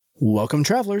Welcome,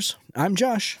 travelers. I'm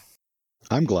Josh.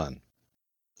 I'm Glenn.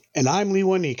 And I'm Lee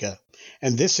Wanika.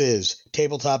 And this is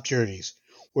Tabletop Journeys,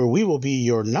 where we will be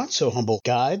your not-so-humble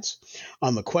guides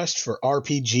on the quest for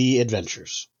RPG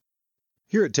adventures.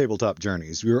 Here at Tabletop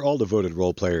Journeys, we are all devoted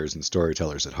role players and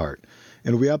storytellers at heart,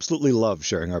 and we absolutely love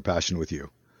sharing our passion with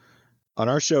you. On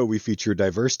our show, we feature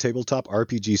diverse tabletop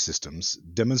RPG systems,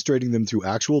 demonstrating them through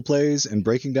actual plays and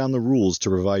breaking down the rules to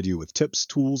provide you with tips,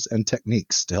 tools, and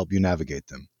techniques to help you navigate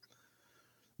them.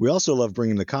 We also love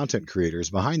bringing the content creators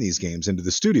behind these games into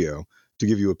the studio to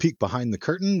give you a peek behind the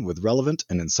curtain with relevant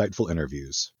and insightful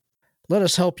interviews. Let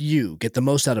us help you get the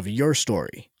most out of your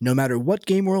story, no matter what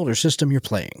game world or system you're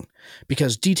playing.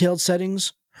 Because detailed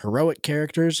settings, heroic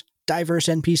characters, diverse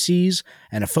NPCs,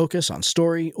 and a focus on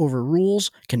story over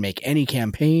rules can make any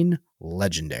campaign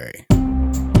legendary.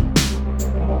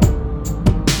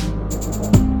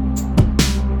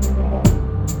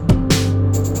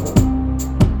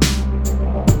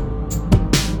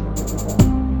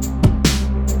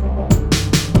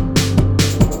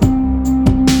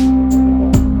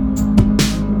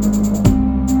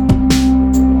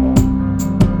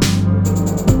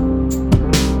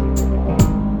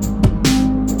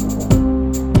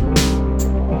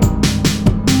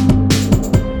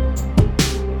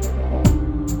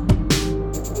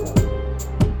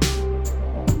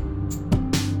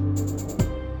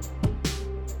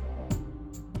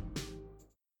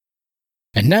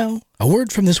 And now, a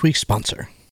word from this week's sponsor.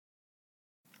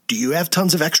 Do you have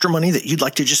tons of extra money that you'd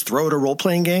like to just throw at a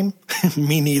role-playing game?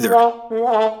 Me neither.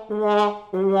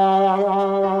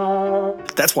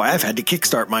 That's why I've had to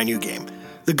kickstart my new game.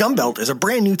 The Gunbelt is a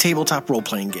brand new tabletop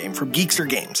role-playing game from Geekster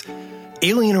Games.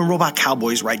 Alien and robot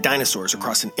cowboys ride dinosaurs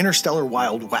across an interstellar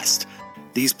Wild West.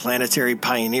 These planetary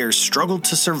pioneers struggled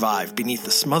to survive beneath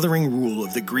the smothering rule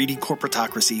of the greedy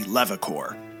corporatocracy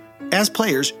Levicorp. As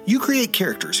players, you create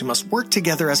characters who must work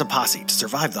together as a posse to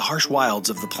survive the harsh wilds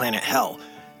of the planet Hell,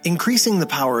 increasing the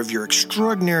power of your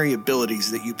extraordinary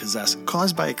abilities that you possess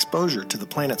caused by exposure to the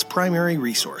planet's primary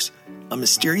resource, a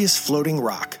mysterious floating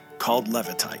rock called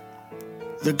Levitite.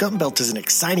 The Gunbelt is an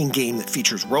exciting game that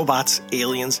features robots,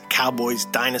 aliens, cowboys,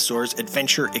 dinosaurs,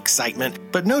 adventure, excitement,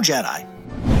 but no Jedi.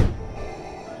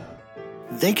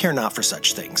 They care not for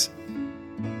such things.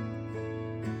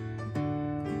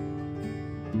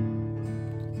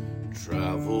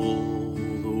 Travel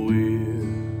the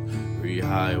weary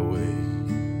highway,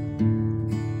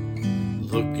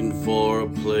 looking for a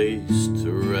place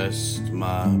to rest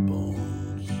my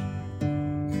bones.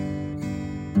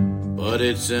 But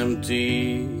it's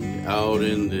empty out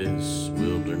in this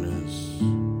wilderness,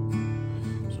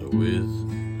 so with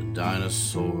the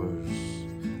dinosaurs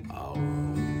I'll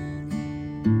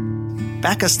roam.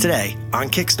 Back us today on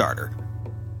Kickstarter.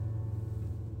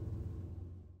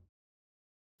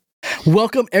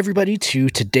 Welcome, everybody, to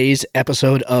today's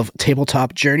episode of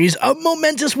Tabletop Journeys, a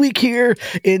momentous week here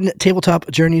in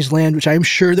Tabletop Journeys land, which I'm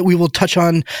sure that we will touch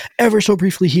on ever so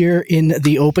briefly here in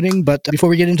the opening. But before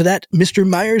we get into that, Mr.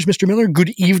 Myers, Mr. Miller, good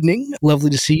evening.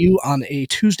 Lovely to see you on a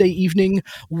Tuesday evening,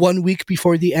 1 week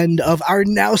before the end of our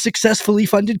now successfully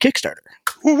funded Kickstarter.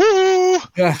 Woo-hoo!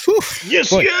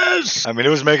 Yes, Boy. yes! I mean, it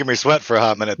was making me sweat for a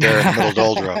hot minute there in the middle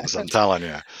doldrums, I'm telling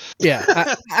you.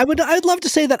 Yeah, I'd love to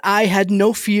say that I had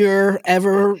no fear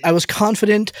ever. I was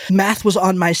confident. Math was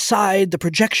on my side. The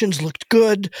projections looked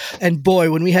good. And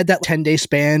boy, when we had that 10-day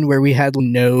span where we had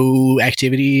no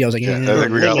activity, I was like, Yeah, I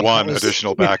think we got one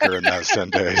additional backer in those 10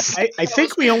 days. I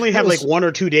think we only had like 1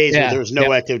 or 2 days where there was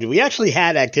no activity. We actually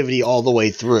had activity all the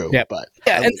way through. Yeah, but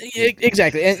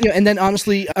exactly. And, and then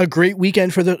honestly, a great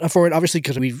weekend for it, obviously,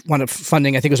 because we wound up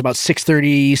funding. I think it was about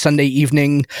 6:30 Sunday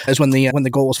evening is when the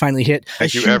goal was finally hit.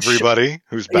 Thank you, everybody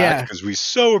who's back, because we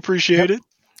so appreciate it.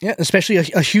 Yeah, especially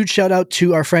a huge shout out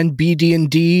to our friend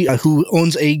BD&D, who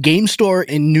owns a game store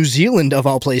in New Zealand, of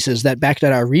all places, that backed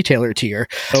at our retailer tier.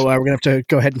 So we're going to have to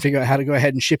go ahead and figure out how to go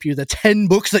ahead and ship you the 10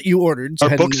 books that you ordered.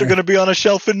 Our books are going to be on a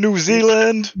shelf in New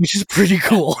Zealand. Which is pretty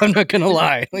cool. I'm not going to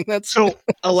lie. So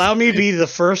allow me to be the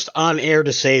first on air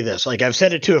to say this. Like, I've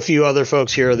said it to a few other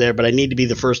folks here or there, but I need to be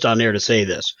the first on air to say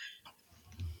this.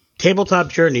 Tabletop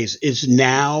Journeys is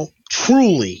now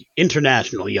truly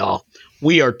international, y'all.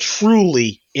 We are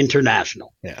truly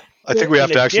international. Yeah. I think we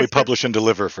have to actually publish and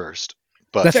deliver first.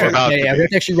 But that's right. We have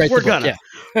to actually write the book. Gonna.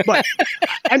 Yeah. But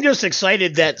I'm just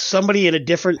excited that somebody in a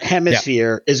different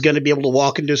hemisphere is going to be able to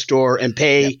walk into a store and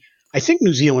pay. Yeah. I think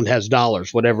New Zealand has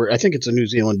dollars, whatever. I think it's a New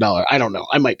Zealand dollar. I don't know.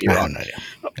 I might be wrong.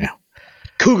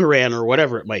 Cougaran or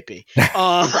whatever it might be.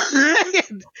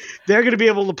 They're going to be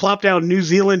able to plop down New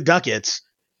Zealand ducats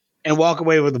and walk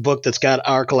away with a book that's got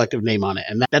our collective name on it.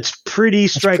 And that's pretty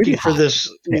striking for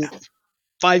this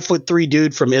 5'3"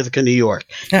 dude from Ithaca, New York.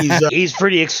 He's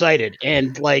pretty excited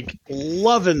and like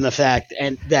loving the fact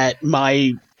and that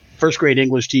my first grade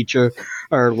English teacher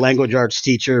or language arts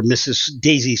teacher, Mrs.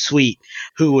 Daisy Sweet,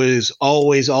 who was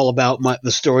always all about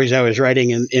the stories I was writing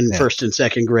in first and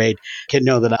second grade, can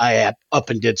know that I up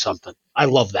and did something. I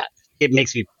love that. It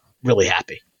makes me really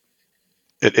happy.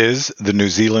 It is the New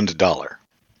Zealand dollar.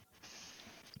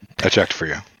 I checked for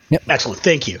you. Yep. Excellent.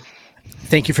 Thank you.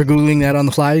 Thank you for Googling that on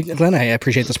the fly, Glenn. I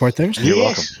appreciate the support there. You're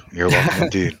welcome. You're welcome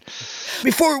indeed.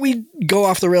 Before we go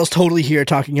off the rails totally here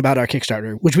talking about our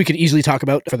Kickstarter, which we could easily talk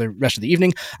about for the rest of the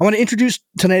evening, I want to introduce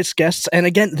tonight's guests. And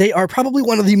again, they are probably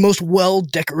one of the most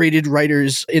well-decorated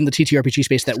writers in the TTRPG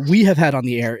space that we have had on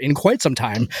the air in quite some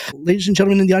time. Ladies and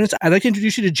gentlemen in the audience, I'd like to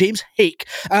introduce you to James Haeck.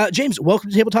 James,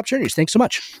 welcome to Tabletop Journeys. Thanks so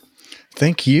much.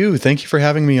 Thank you. Thank you for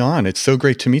having me on. It's so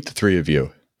great to meet the three of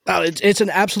you. It's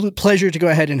an absolute pleasure to go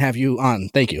ahead and have you on.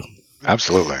 Thank you.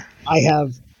 Absolutely. I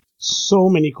have so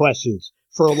many questions.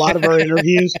 For a lot of our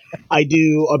interviews, I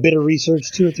do a bit of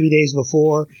research 2 or 3 days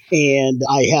before, and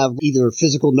I have either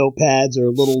physical notepads or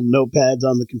little notepads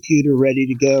on the computer ready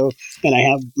to go, and I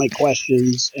have my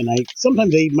questions, and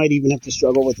sometimes I might even have to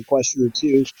struggle with a question or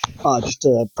two just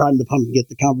to prime the pump and get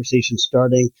the conversation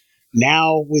starting.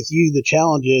 Now, with you, the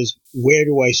challenge is, where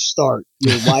do I start?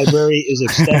 Your library is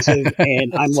extensive,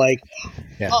 and I'm like,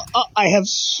 I have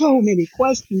so many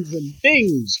questions and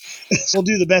things. We'll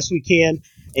do the best we can,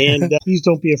 and please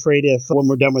don't be afraid if, when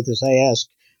we're done with this, I ask,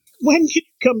 when can you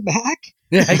come back?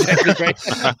 Yeah, exactly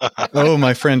right. Oh,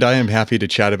 my friend, I am happy to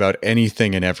chat about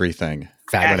anything and everything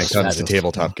when it comes to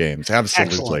tabletop games.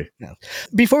 Absolutely. Yeah.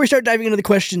 Before we start diving into the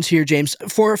questions here, James,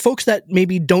 for folks that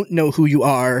maybe don't know who you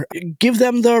are, give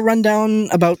them the rundown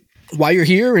about why you're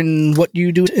here and what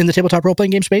you do in the tabletop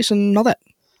role-playing game space and all that.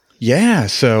 Yeah,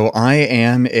 so I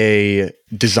am a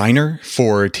designer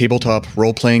for tabletop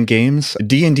role-playing games.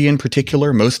 D&D in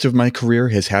particular, most of my career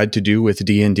has had to do with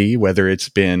D&D, whether it's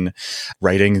been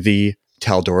writing the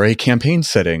Tal'Dorei Campaign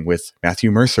Setting with Matthew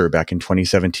Mercer back in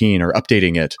 2017, or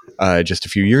updating it just a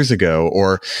few years ago,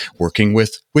 or working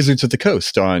with Wizards of the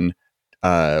Coast on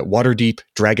Waterdeep,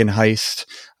 Dragon Heist,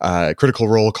 Critical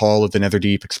Role Call of the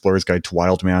Netherdeep, Explorer's Guide to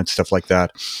Wildemount, stuff like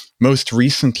that. Most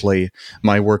recently,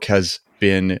 my work has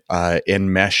been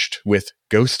enmeshed with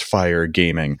Ghostfire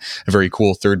Gaming, a very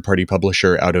cool third-party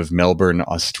publisher out of Melbourne,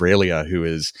 Australia, who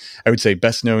is, I would say,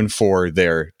 best known for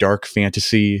their dark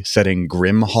fantasy setting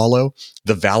Grim Hollow.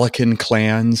 The Valakan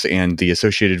clans and the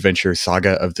associated adventure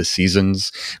Saga of the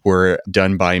Seasons were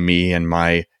done by me and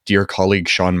my dear colleague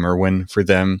Sean Merwin for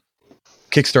them.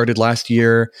 Kickstarted last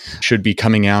year, should be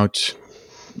coming out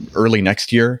early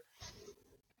next year.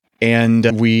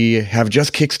 And we have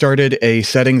just kickstarted a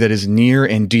setting that is near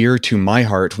and dear to my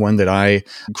heart, one that I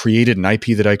created, an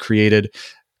IP that I created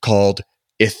called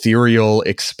Ethereal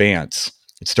Expanse.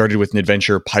 It started with an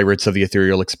adventure, Pirates of the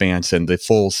Ethereal Expanse, and the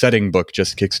full setting book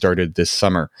just kickstarted this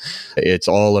summer. It's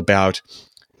all about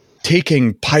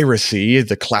taking piracy,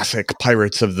 the classic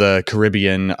Pirates of the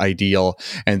Caribbean ideal,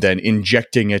 and then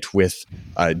injecting it with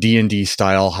D&D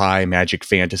style high magic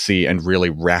fantasy and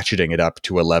really ratcheting it up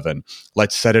to 11.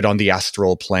 Let's set it on the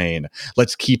astral plane.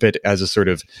 Let's keep it as a sort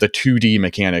of the 2D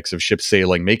mechanics of ship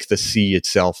sailing, make the sea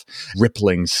itself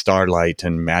rippling starlight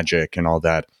and magic and all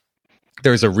that.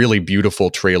 There's a really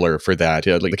beautiful trailer for that.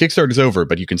 The Kickstarter's over,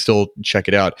 but you can still check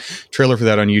it out. Trailer for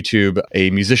that on YouTube. A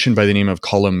musician by the name of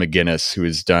Colin McGuinness, who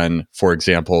has done, for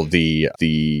example, the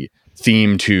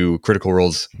theme to Critical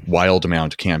Role's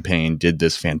Wildemount campaign, did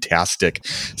this fantastic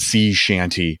sea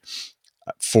shanty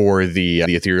for the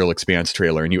Ethereal Expanse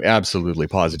trailer, and you absolutely,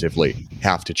 positively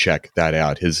have to check that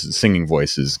out. His singing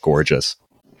voice is gorgeous.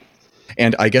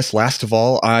 And I guess last of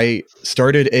all, I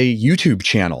started a YouTube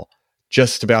channel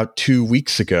just about 2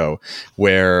 weeks ago,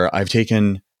 where I've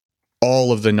taken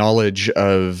all of the knowledge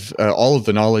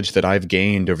that I've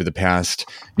gained over the past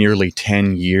nearly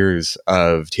 10 years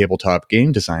of tabletop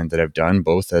game design that I've done,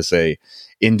 both as a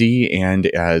indie and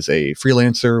as a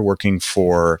freelancer working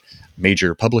for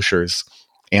major publishers.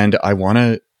 And I want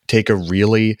to take a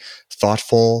really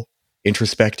thoughtful,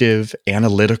 introspective,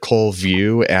 analytical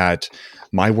view at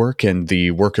my work and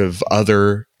the work of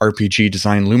other RPG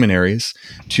design luminaries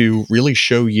to really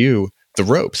show you the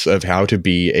ropes of how to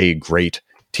be a great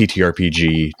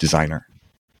TTRPG designer.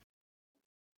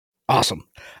 Awesome.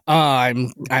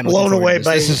 I'm blown away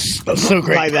by this is so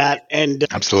great by that. And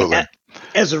absolutely.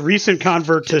 As a recent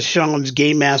convert to Sean's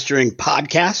Game Mastering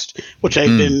podcast, which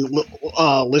I've been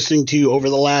listening to over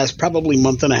the last probably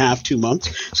month and a half, 2 months,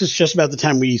 so it's just about the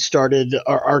time we started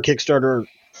our Kickstarter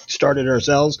started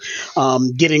ourselves,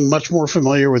 getting much more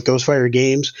familiar with Ghostfire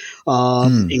Games,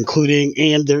 including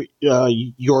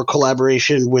your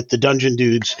collaboration with the Dungeon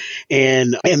Dudes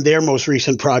and their most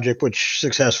recent project, which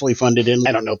successfully funded in,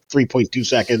 I don't know, 3.2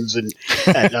 seconds and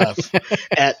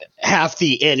at half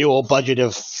the annual budget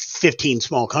of 15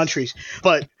 small countries.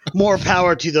 But more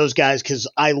power to those guys, because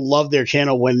I love their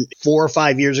channel. When 4 or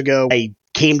 5 years ago, I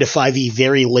came to 5e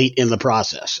very late in the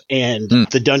process. And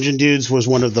the Dungeon Dudes was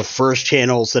one of the first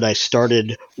channels that I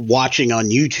started watching on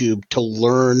YouTube to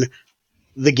learn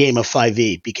the game of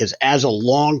 5e, because as a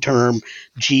long-term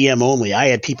GM only, I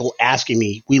had people asking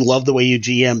me, we love the way you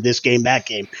GM this game, that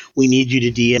game. We need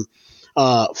you to DM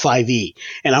 5e.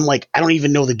 And I'm like, I don't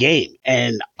even know the game.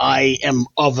 And I am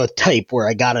of a type where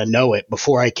I got to know it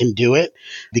before I can do it,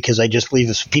 because I just believe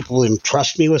if people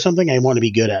entrust me with something, I want to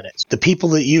be good at it. The people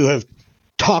that you have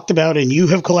talked about and you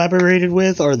have collaborated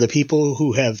with are the people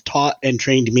who have taught and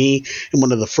trained me. And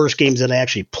one of the first games that I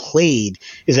actually played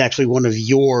is actually one of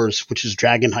yours, which is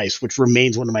Dragon Heist, which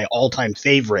remains one of my all-time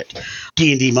favorite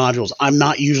D&D modules. I'm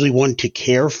not usually one to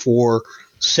care for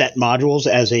set modules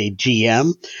as a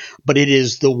GM, but it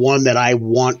is the one that I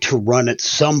want to run at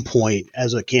some point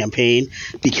as a campaign,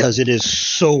 because it is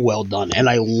so well done and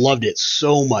I loved it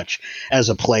so much as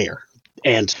a player.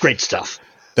 And great stuff.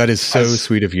 That is so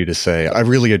sweet of you to say. I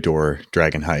really adore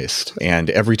Dragon Heist. And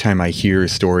every time I hear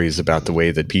stories about the way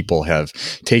that people have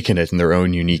taken it in their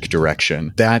own unique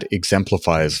direction, that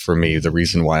exemplifies for me the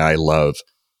reason why I love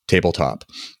tabletop,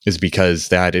 is because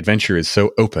that adventure is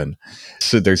so open.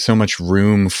 So there's so much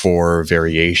room for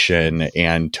variation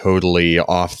and totally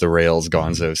off the rails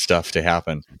gonzo stuff to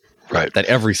happen. Right. That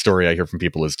every story I hear from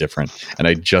people is different. And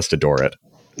I just adore it.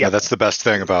 Yeah, that's the best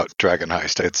thing about Dragon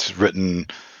Heist. It's written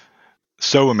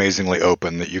so amazingly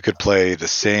open that you could play the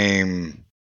same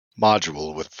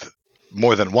module with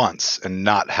more than once and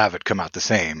not have it come out the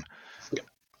same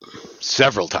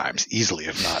several times, easily,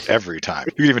 if not every time.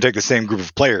 You could even take the same group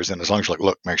of players, and as long as you're like,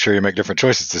 look, make sure you make different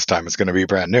choices this time, it's going to be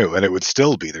brand new, and it would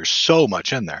still be. There's so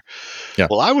much in there. Yeah.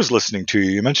 Well, I was listening to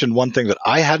you. You mentioned one thing that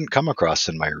I hadn't come across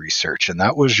in my research, and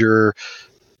that was your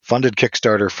funded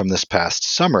Kickstarter from this past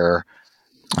summer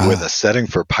with a setting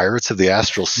for Pirates of the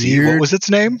Astral Sea. What was its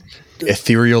name?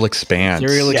 Ethereal Expanse.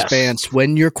 Ethereal Expanse.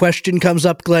 When your question comes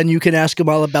up, Glenn, you can ask him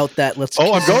all about that.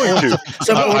 I'm going to.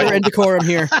 Some order and decorum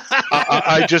here.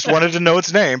 I just wanted to know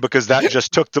its name, because that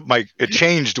just took it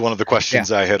changed one of the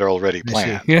questions I had already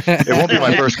planned. It won't be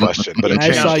my first question, but it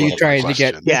changed I saw you one of trying the to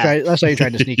get. questions. I saw you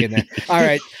trying to sneak in there. All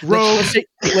right,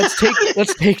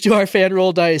 let's take to our fan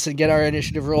roll dice and get our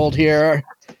initiative rolled here.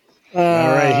 All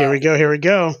right, here we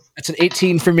go. That's an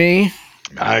 18 for me.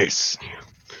 Nice.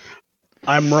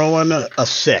 I'm rolling a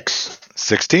 6.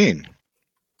 16.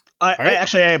 I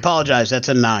apologize. That's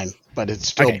a 9, but it's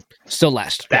still still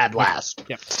last. Bad last.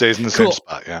 Yep. Stays in the same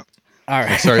spot, yeah. All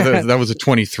right. Sorry, that was a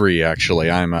 23, actually.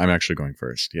 I'm actually going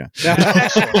first, yeah.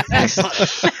 Excellent.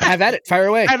 Have at it. Fire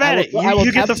away. Have at it.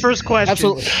 You get the first question.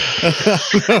 Absolutely.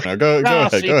 No, go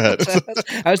ahead.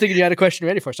 I was thinking you had a question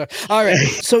ready for us. All right.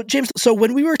 So, James,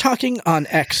 when we were talking on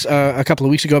X a couple of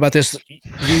weeks ago about this,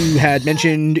 you had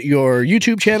mentioned your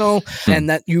YouTube channel and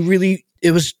that you really...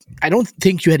 I don't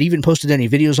think you had even posted any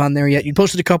videos on there yet. You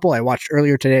posted a couple I watched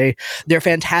earlier today. They're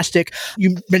fantastic.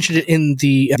 You mentioned it in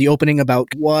the opening about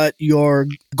what your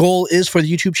goal is for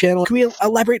the YouTube channel. Can we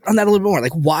elaborate on that a little bit more?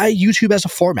 Like, why YouTube as a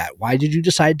format? Why did you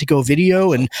decide to go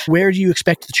video, and where do you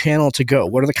expect the channel to go?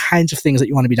 What are the kinds of things that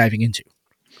you want to be diving into?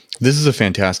 This is a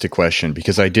fantastic question,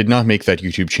 because I did not make that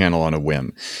YouTube channel on a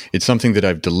whim. It's something that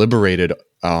I've deliberated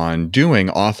on doing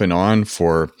off and on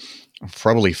for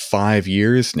probably 5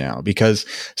 years now, because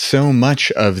so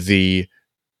much of the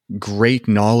great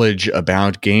knowledge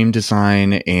about game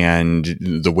design and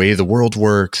the way the world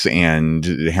works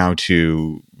and how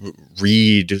to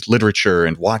read literature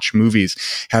and watch movies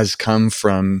has come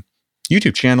from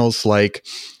YouTube channels. Like,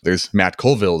 there's Matt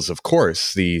Colville's, of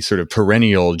course, the sort of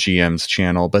perennial GM's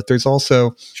channel, but there's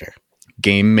also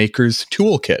Game Maker's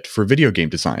Toolkit for video game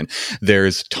design.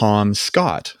 There's Tom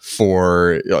Scott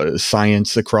for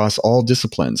science across all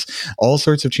disciplines. All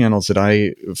sorts of channels that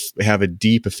I have a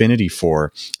deep affinity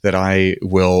for, that I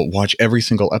will watch every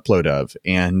single upload of.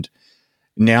 And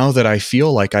now that I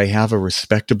feel like I have a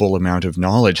respectable amount of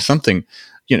knowledge, something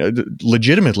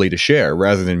legitimately to share,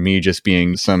 rather than me just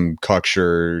being some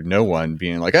cocksure no one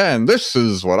being like, and this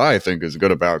is what I think is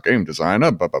good about game design.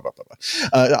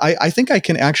 I think I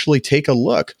can actually take a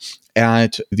look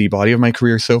at the body of my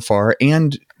career so far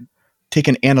and take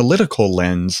an analytical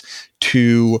lens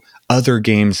to other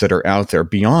games that are out there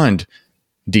beyond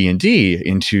D&D,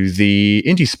 into the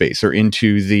indie space, or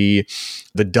into the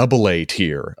AA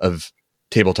tier of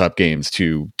tabletop games,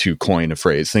 to coin a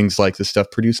phrase. Things like the stuff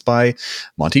produced by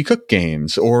Monty Cook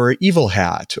Games or Evil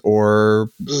Hat or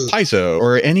Paizo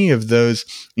or any of those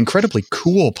incredibly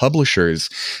cool publishers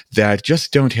that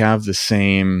just don't have the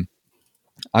same,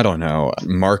 I don't know,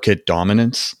 market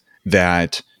dominance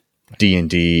that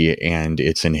D&D and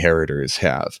its inheritors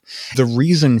have. The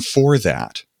reason for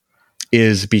that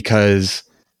is because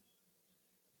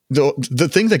the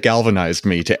thing that galvanized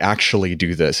me to actually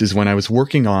do this is when I was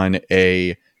working on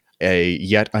a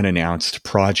yet unannounced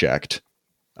project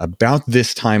about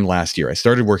this time last year. I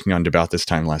started working on it about this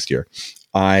time last year.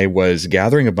 I was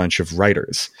gathering a bunch of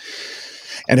writers,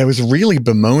 and I was really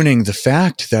bemoaning the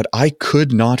fact that I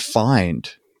could not find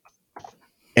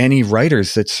any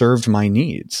writers that served my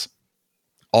needs.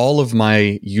 All of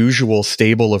my usual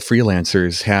stable of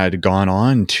freelancers had gone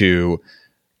on to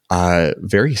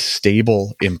very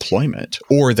stable employment,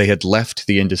 or they had left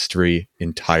the industry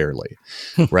entirely,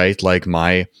 right? Like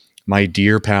my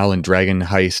dear pal and Dragon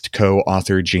Heist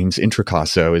co-author James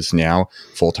Introcaso is now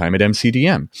full-time at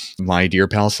MCDM. My dear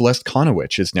pal Celeste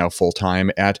Conowitch is now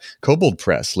full-time at Kobold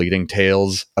Press, leading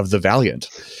Tales of the Valiant.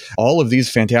 All of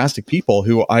these fantastic people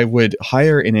who I would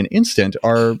hire in an instant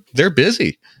they're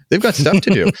busy. They've got stuff to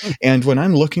do. And when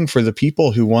I'm looking for the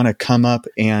people who want to come up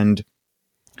and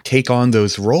take on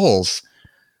those roles,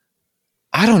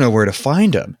 I don't know where to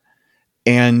find them.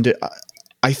 And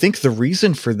I think the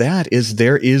reason for that is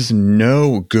there is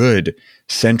no good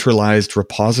centralized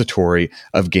repository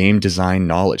of game design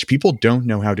knowledge. People don't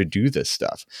know how to do this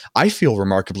stuff. I feel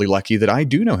remarkably lucky that I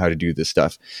do know how to do this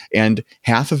stuff. And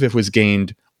half of it was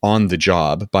gained on the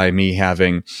job by me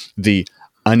having the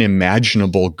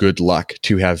unimaginable good luck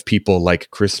to have people like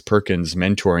Chris Perkins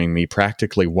mentoring me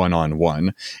practically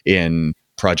one-on-one in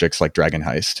projects like Dragon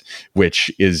Heist,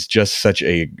 which is just such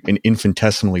an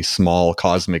infinitesimally small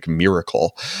cosmic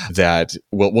miracle that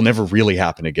will never really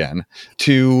happen again.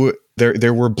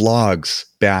 There were blogs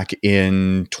back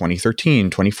in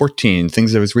 2013, 2014,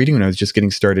 things I was reading when I was just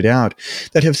getting started out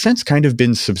that have since kind of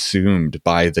been subsumed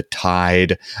by the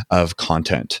tide of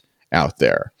content out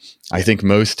there. I think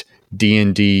most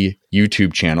D&D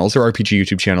YouTube channels or RPG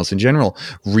YouTube channels in general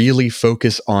really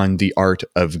focus on the art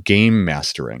of game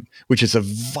mastering, which is a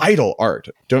vital art.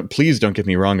 Please don't get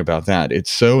me wrong about that.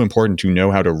 It's so important to know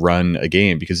how to run a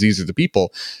game because these are the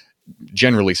people,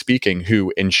 generally speaking,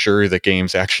 who ensure that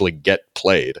games actually get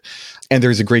played. And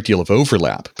there's a great deal of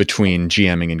overlap between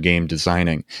GMing and game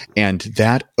designing. And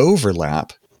that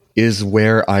overlap is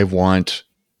where I want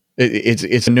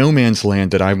it's a no man's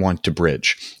land that I want to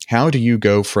bridge. How do you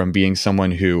go from being someone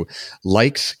who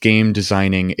likes game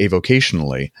designing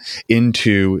avocationally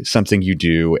into something you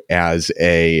do as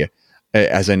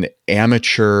an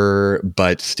amateur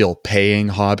but still paying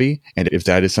hobby? And if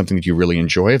that is something that you really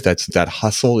enjoy, if that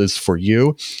hustle is for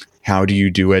you, how do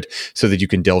you do it so that you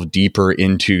can delve deeper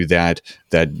into that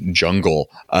jungle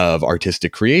of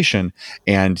artistic creation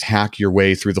and hack your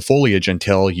way through the foliage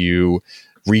until you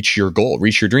reach your goal,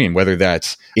 reach your dream, whether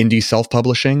that's indie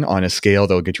self-publishing on a scale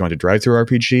that'll get you onto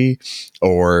Drive-Thru-RPG,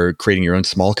 or creating your own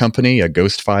small company, a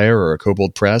Ghostfire or a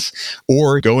Kobold Press,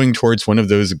 or going towards one of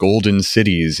those golden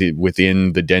cities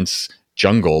within the dense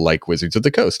jungle like Wizards of the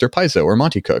Coast or Paizo or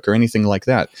Monty Cook or anything like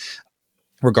that.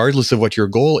 Regardless of what your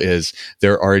goal is,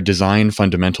 there are design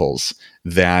fundamentals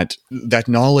that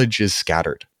knowledge is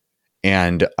scattered.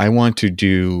 And I want to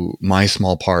do my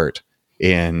small part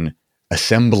in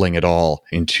assembling it all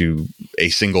into a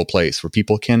single place where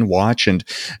people can watch and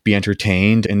be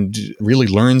entertained and really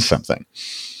learn something.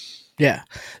 Yeah.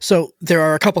 So there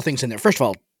are a couple things in there. First of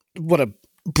all, what a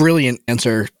brilliant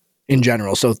answer in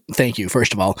general. So thank you,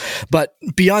 first of all. But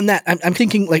beyond that, I'm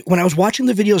thinking, like, when I was watching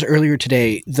the videos earlier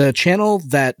today, the channel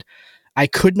that I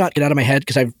could not get out of my head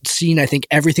because I've seen, I think,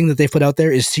 everything that they've put out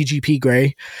there is CGP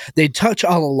Grey. They touch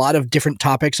on a lot of different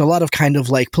topics, a lot of kind of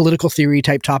like political theory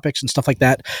type topics and stuff like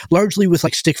that, largely with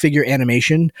like stick figure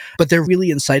animation, but they're really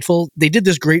insightful. They did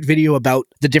this great video about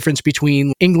the difference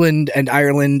between England and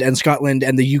Ireland and Scotland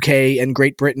and the UK and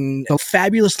Great Britain. A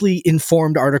fabulously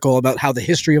informed article about how the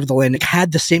history of the land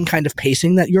had the same kind of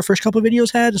pacing that your first couple of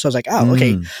videos had. So I was like, oh,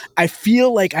 okay, I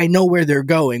feel like I know where they're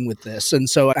going with this. And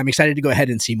so I'm excited to go ahead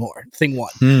and see more. Thing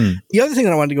one. The other thing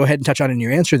that I wanted to go ahead and touch on in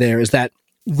your answer there is that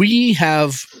we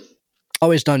have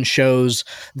always done shows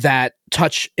that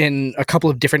touch in a couple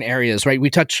of different areas, right? We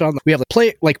have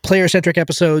player-centric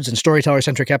episodes and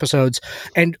storyteller-centric episodes.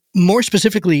 And more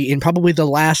specifically, in probably the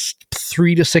last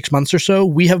 3 to 6 months or so,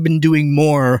 we have been doing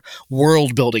more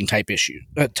world building type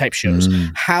shows.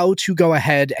 How to go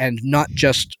ahead and not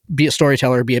just be a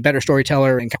storyteller, be a better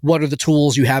storyteller, and what are the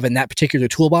tools you have in that particular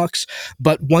toolbox.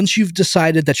 But once you've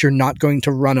decided that you're not going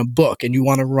to run a book and you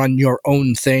want to run your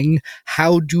own thing,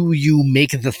 how do you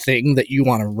make the thing that you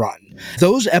want to run?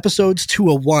 Those episodes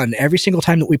 201, every single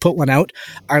time that we put one out,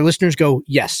 our listeners go,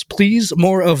 yes, please,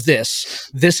 more of this.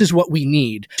 This is what we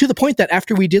need. To the point that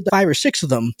after we did 5 or 6 of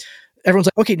them, everyone's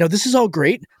like, okay, no, this is all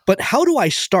great, but how do I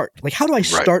start? Like, how do I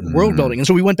start world building? And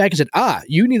so we went back and said,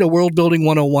 you need a world building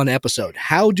 101 episode.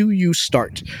 How do you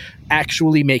start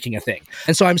actually making a thing?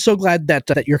 And so I'm so glad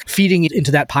that you're feeding it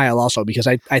into that pile also, because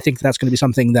I think that's going to be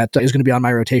something that is going to be on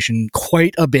my rotation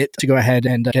quite a bit, to go ahead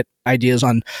and get ideas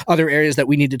on other areas that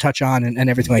we need to touch on and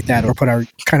everything like that, or put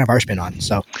our spin on.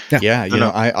 So yeah, you know,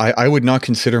 I would not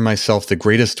consider myself the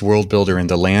greatest world builder in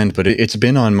the land, but it's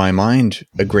been on my mind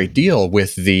a great deal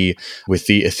with the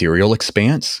Ethereal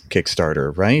Expanse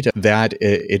Kickstarter, right? That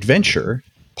adventure,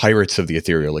 Pirates of the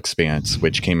Ethereal Expanse,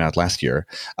 which came out last year,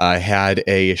 had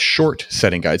a short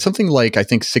setting guide, something like, I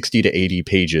think, 60 to 80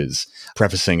 pages,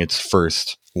 prefacing its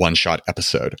first one-shot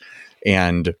episode.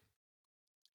 And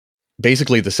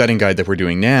basically, the setting guide that we're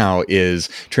doing now is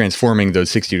transforming those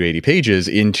 60 to 80 pages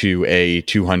into a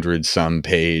 200-some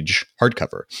page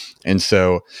hardcover. And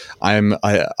so I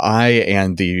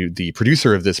and the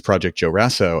producer of this project, Joe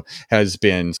Rasso, has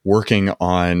been working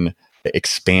on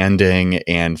expanding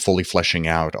and fully fleshing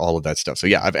out all of that stuff. So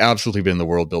yeah, I've absolutely been in the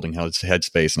world building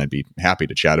headspace, and I'd be happy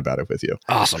to chat about it with you.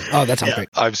 Awesome. Oh, that sounds great.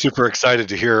 I'm super excited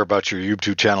to hear about your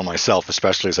YouTube channel myself,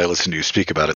 especially as I listen to you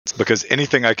speak about it, because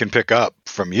anything I can pick up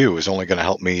from you is only going to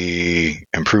help me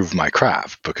improve my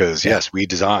craft, because yes, we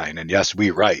design and yes, we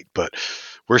write, but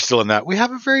we're still in that. We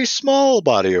have a very small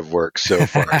body of work so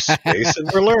far, space, and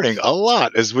we're learning a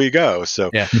lot as we go. So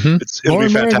it'll be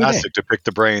fantastic to pick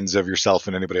the brains of yourself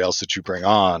and anybody else that you bring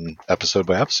on episode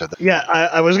by episode. Yeah,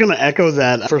 I was going to echo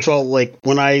that. First of all, like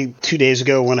 2 days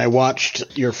ago, when I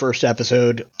watched your first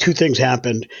episode, 2 things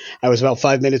happened. I was about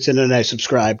 5 minutes in and I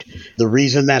subscribed. The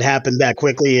reason that happened that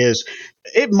quickly is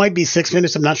it might be 6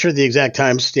 minutes. I'm not sure the exact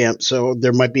timestamp, so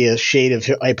there might be a shade of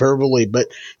hyperbole. But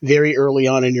very early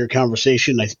on in your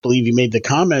conversation, I believe you made the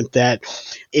comment that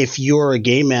if you're a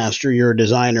game master, you're a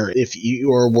designer. If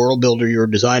you're a world builder, you're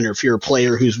a designer. If you're a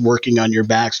player who's working on your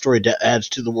backstory that adds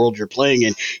to the world you're playing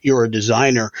in, you're a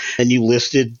designer. And you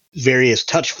listed various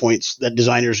touch points that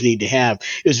designers need to have.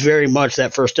 It was very much,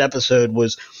 that first episode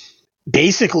was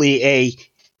basically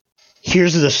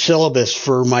here's the syllabus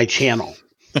for my channel.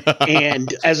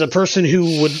 And as a person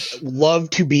who would love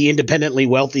to be independently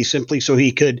wealthy simply so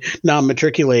he could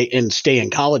non-matriculate and stay in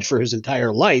college for his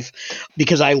entire life,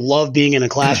 because I love being in a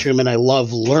classroom and I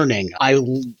love learning. I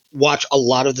watch a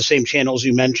lot of the same channels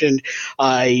you mentioned.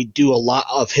 I do a lot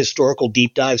of historical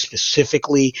deep dives,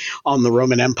 specifically on the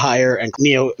Roman Empire and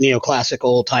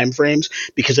neoclassical timeframes,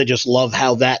 because I just love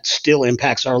how that still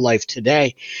impacts our life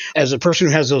today. As a person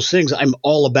who has those things, I'm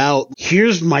all about,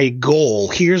 here's my goal,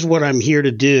 here's what I'm here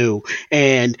to do,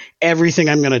 and everything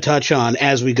I'm going to touch on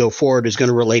as we go forward is going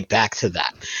to relate back to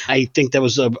that. I think that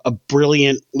was a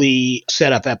brilliantly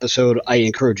set up episode. I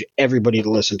encourage everybody to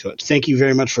listen to it. Thank you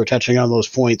very much for touching on those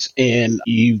points. And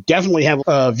you definitely have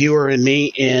a viewer in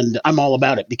me, and I'm all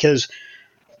about it because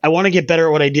I want to get better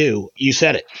at what I do. You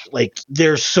said it. Like,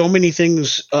 there's so many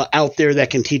things out there that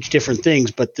can teach different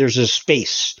things, but there's a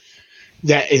space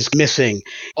that is missing.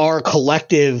 Our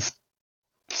collective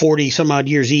 40 some odd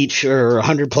years each, or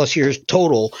 100 plus years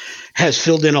total, has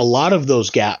filled in a lot of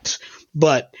those gaps.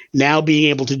 But now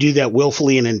being able to do that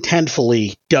willfully and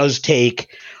intentfully does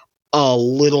take a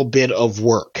little bit of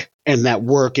work. And that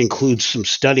work includes some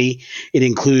study. It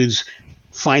includes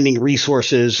finding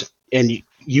resources, and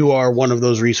you are one of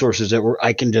those resources that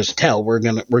I can just tell we're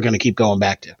gonna keep going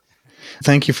back to.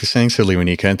 Thank you for saying so,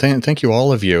 Lewanika, and thank you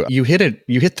all of you. You hit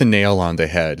the nail on the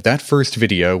head. That first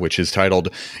video, which is titled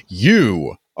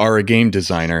 "You Are a Game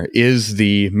Designer," is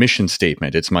the mission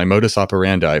statement. It's my modus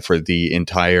operandi for the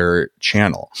entire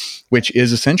channel, which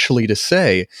is essentially to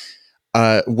say,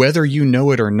 whether you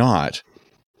know it or not,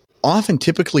 often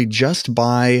typically just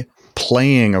by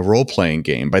playing a role-playing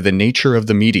game, by the nature of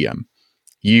the medium,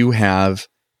 you have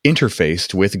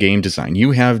interfaced with game design. You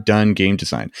have done game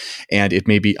design. And it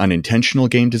may be unintentional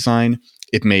game design.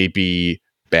 It may be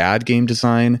bad game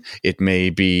design. It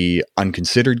may be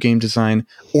unconsidered game design.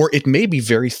 Or it may be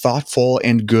very thoughtful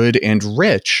and good and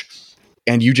rich,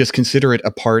 and you just consider it a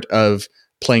part of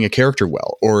playing a character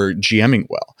well or GMing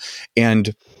well.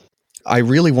 And I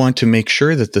really want to make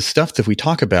sure that the stuff that we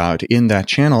talk about in that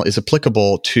channel is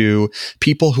applicable to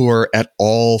people who are at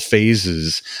all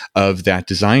phases of that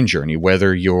design journey,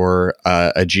 whether you're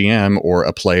a GM or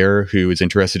a player who is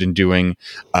interested in doing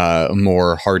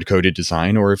more hard-coded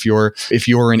design, or if you're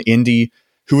an indie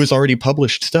who has already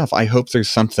published stuff. I hope there's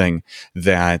something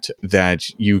that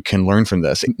you can learn from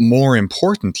this. More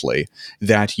importantly,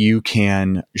 that you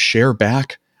can share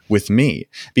back with me,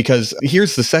 because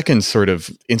here's the second sort of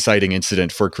inciting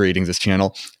incident for creating this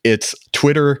channel. It's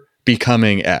Twitter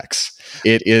becoming X.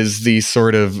 It is the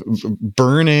sort of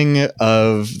burning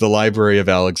of the Library of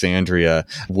Alexandria,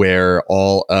 where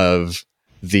all of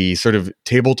the sort of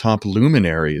tabletop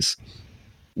luminaries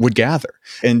would gather.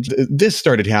 And this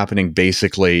started happening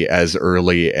basically as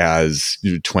early as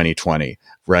 2020,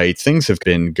 right? Things have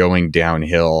been going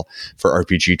downhill for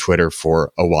RPG Twitter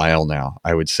for a while now,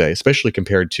 I would say, especially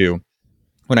compared to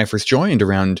when I first joined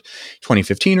around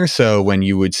 2015 or so, when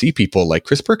you would see people like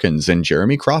Chris Perkins and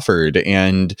Jeremy Crawford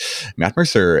and Matt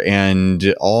Mercer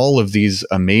and all of these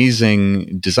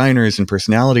amazing designers and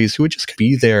personalities who would just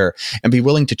be there and be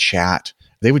willing to chat.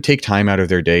 They would take time out of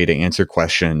their day to answer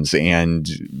questions and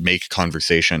make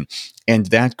conversation. And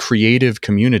that creative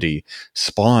community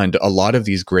spawned a lot of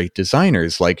these great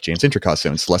designers like James Introcaso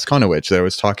and Celeste Konowich that I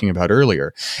was talking about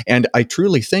earlier. And I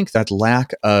truly think that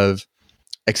lack of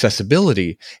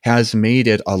accessibility has made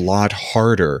it a lot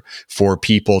harder for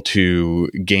people to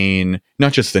gain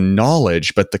not just the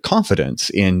knowledge, but the confidence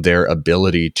in their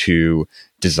ability to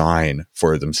design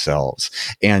for themselves.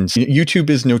 And YouTube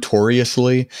is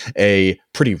notoriously a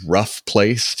pretty rough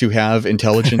place to have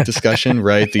intelligent discussion,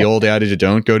 right? The old adage,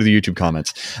 don't go to the YouTube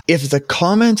comments. If the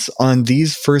comments on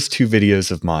these first two videos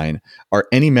of mine are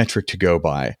any metric to go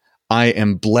by, I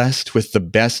am blessed with the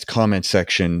best comment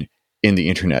section in the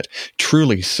internet.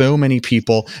 Truly, so many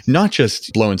people, not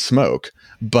just blowing smoke,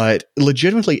 but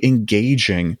legitimately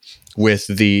engaging with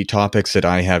the topics that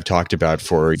I have talked about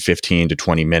for 15 to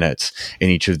 20 minutes in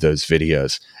each of those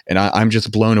videos. And I'm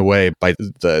just blown away by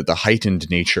the heightened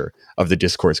nature of the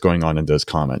discourse going on in those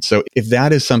comments. So if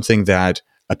that is something that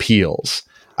appeals,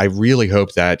 I really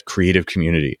hope that creative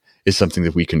community is something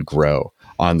that we can grow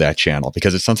on that channel,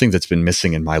 because it's something that's been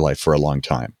missing in my life for a long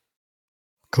time.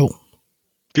 Cool.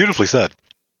 Beautifully said.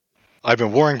 I've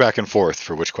been warring back and forth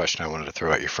for which question I wanted to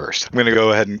throw at you first. I'm going to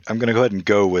go ahead and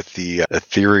go with the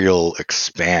ethereal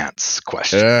expanse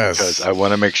question. Yes. Because I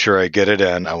want to make sure I get it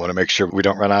in. I want to make sure we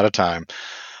don't run out of time.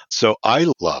 So I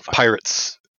love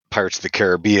Pirates of the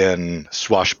Caribbean,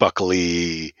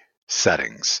 swashbuckly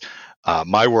settings.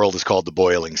 My world is called the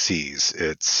Boiling Seas.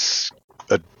 It's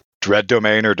a dread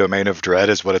domain, or domain of dread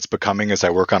is what it's becoming as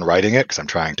I work on writing it, because I'm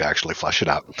trying to actually flesh it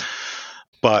out.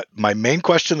 But my main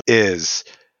question is,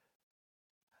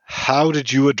 how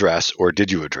did you address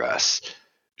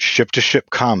ship-to-ship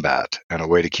combat and a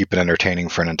way to keep it entertaining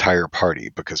for an entire party?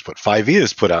 Because what 5e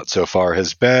has put out so far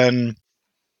has been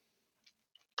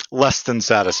less than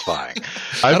satisfying.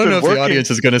 I don't know if the audience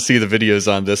is going to see the videos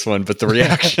on this one, but the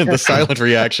reaction, the silent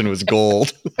reaction was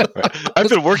gold. Right. I've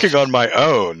been working on my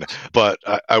own, but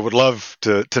I would love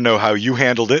to know how you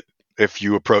handled it, if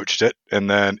you approached it, and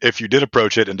then if you did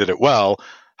approach it and did it well,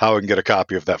 how I can get a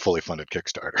copy of that fully funded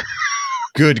Kickstarter.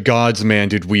 Good gods, man,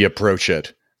 did we approach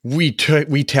it. We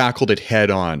tackled it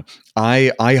head on.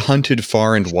 I hunted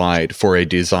far and wide for a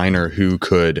designer who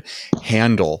could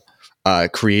handle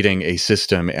creating a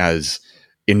system as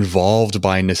involved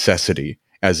by necessity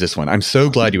as this one. I'm so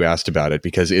glad you asked about it,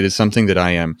 because it is something that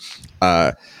I am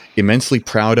immensely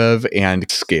proud of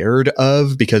and scared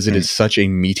of, because it is such a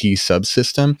meaty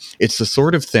subsystem. It's the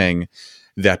sort of thing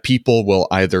that people will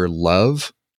either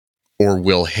love or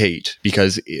will hate,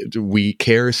 because we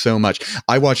care so much.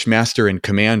 I watched Master and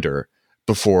Commander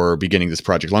before beginning this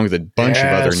project, along with a bunch of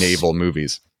other naval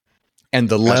movies. And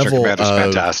the Master level Commander's of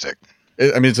fantastic.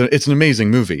 I mean, it's an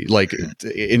amazing movie, like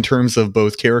in terms of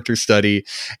both character study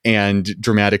and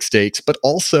dramatic stakes, but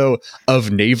also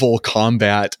of naval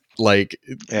combat, like,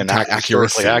 and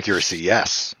accuracy.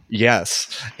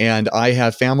 Yes. And I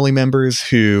have family members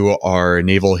who are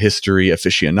naval history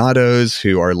aficionados,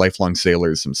 who are lifelong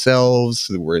sailors themselves,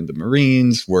 who were in the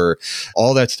Marines, were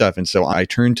all that stuff. And so I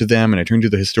turn to them, and I turn to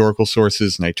the historical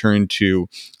sources, and I turn to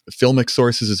filmic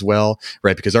sources as well,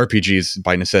 right? Because RPGs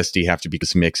by necessity have to be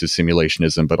this mix of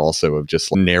simulationism, but also of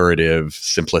just narrative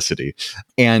simplicity.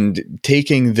 And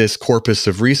taking this corpus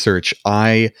of research,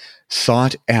 I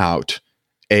sought out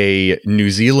a New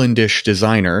Zealandish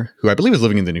designer who I believe is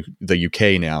living in the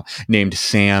UK now, named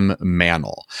Sam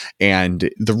Mannell.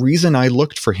 And the reason I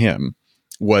looked for him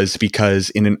was because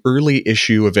in an early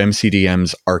issue of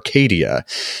MCDM's Arcadia,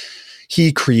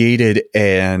 he created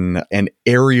an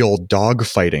aerial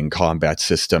dogfighting combat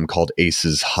system called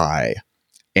Aces High.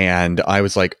 And I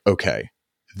was like, okay,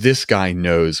 this guy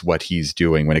knows what he's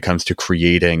doing when it comes to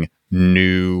creating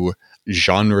new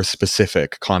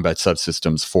genre-specific combat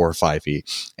subsystems for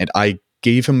 5e. And I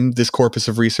gave him this corpus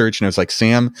of research, and I was like,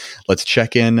 Sam, let's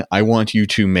check in. I want you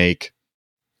to make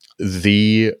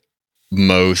the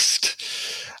most...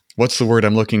 What's the word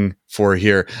I'm looking for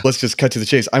here? Let's just cut to the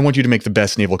chase. I want you to make the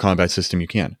best naval combat system you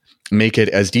can. Make it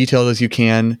as detailed as you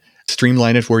can.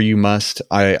 Streamline it where you must.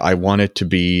 I want it to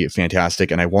be fantastic,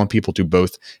 and I want people to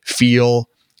both feel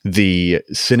the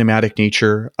cinematic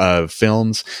nature of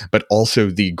films, but also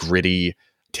the gritty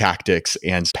tactics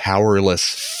and powerless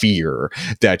fear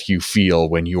that you feel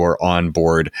when you are on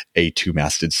board a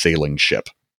two-masted sailing ship.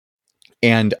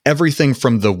 And everything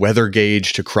from the weather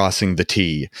gauge to crossing the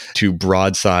T to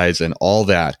broadsides and all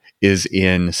that is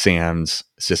in Sam's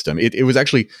system. It was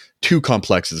actually too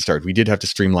complex at the start. We did have to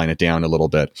streamline it down a little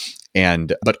bit.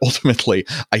 But ultimately,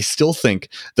 I still think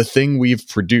the thing we've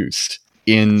produced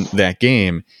in that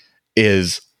game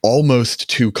is almost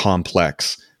too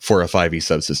complex for a 5e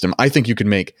subsystem. I think you could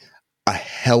make a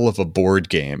hell of a board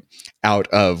game out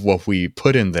of what we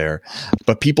put in there,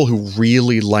 but people who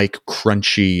really like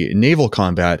crunchy naval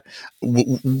combat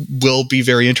will be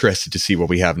very interested to see what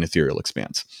we have in Ethereal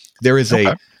Expanse. There is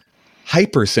a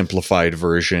hyper simplified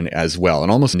version as well, an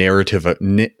almost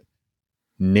narrativized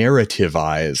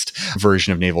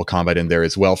version of naval combat in there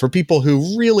as well, for people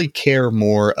who really care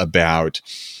more about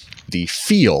the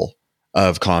feel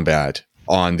of combat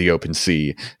on the open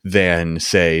sea than,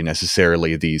 say,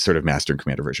 necessarily the sort of Master and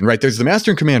Commander version, right? There's the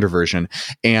Master and Commander version,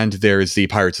 and there's the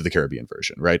Pirates of the Caribbean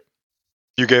version, right?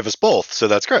 You gave us both, so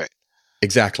that's great.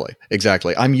 Exactly.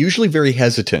 I'm usually very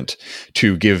hesitant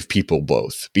to give people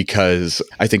both, because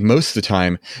I think most of the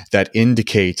time that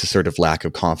indicates a sort of lack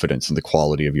of confidence in the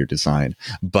quality of your design.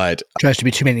 But tries to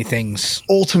be too many things.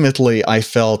 Ultimately, I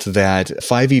felt that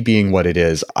 5e being what it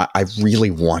is, I really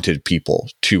wanted people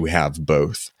to have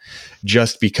both,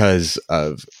 just because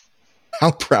of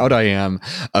how proud I am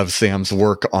of Sam's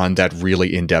work on that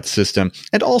really in-depth system,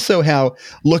 and also how,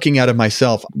 looking at it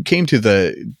myself, came to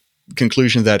the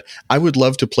conclusion that I would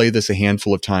love to play this a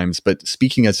handful of times, but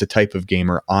speaking as the type of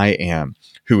gamer I am,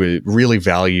 who really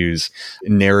values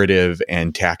narrative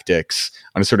and tactics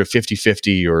on a sort of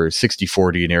 50-50 or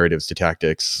 60-40 narratives to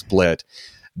tactics split,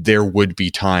 there would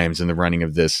be times in the running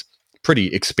of this pretty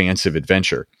expansive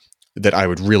adventure that I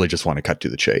would really just want to cut to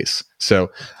the chase.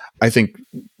 So I think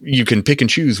you can pick and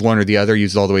choose one or the other,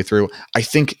 use it all the way through. I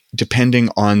think depending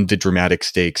on the dramatic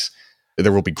stakes,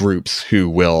 there will be groups who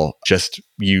will just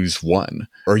use one,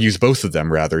 or use both of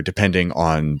them rather, depending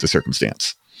on the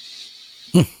circumstance.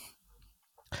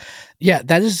 Yeah,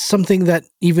 that is something that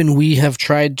even we have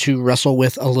tried to wrestle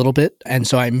with a little bit. And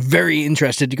so I'm very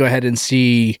interested to go ahead and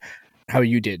see how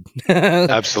you did.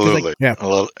 Absolutely. Yeah.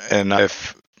 Well, and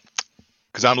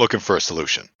because I'm looking for a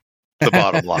solution, the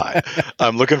bottom line.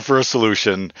 I'm looking for a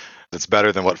solution that's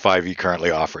better than what 5e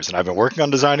currently offers. And I've been working on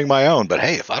designing my own, but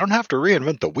hey, if I don't have to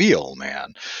reinvent the wheel,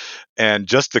 man. And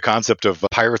just the concept of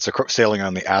pirates sailing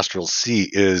on the astral sea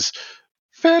is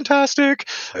fantastic.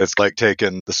 It's like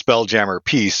taking the Spelljammer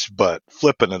piece, but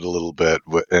flipping it a little bit.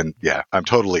 And yeah, I'm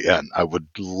totally in. I would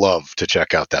love to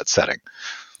check out that setting.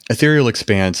 Ethereal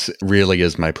Expanse really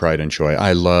is my pride and joy.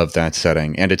 I love that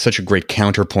setting, and it's such a great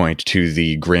counterpoint to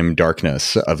the grim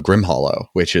darkness of Grimhollow,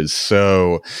 which is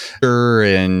so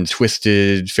and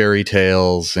twisted fairy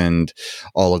tales and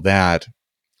all of that.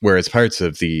 Whereas Pirates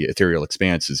of the Ethereal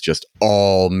Expanse is just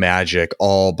all magic,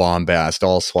 all bombast,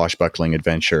 all swashbuckling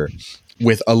adventure,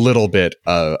 with a little bit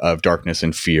of darkness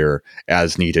and fear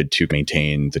as needed to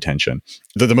maintain the tension.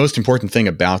 The most important thing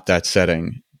about that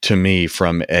setting, to me,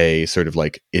 from a sort of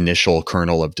like initial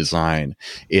kernel of design,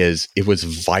 is it was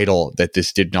vital that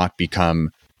this did not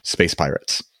become space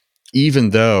pirates.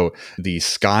 Even though the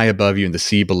sky above you and the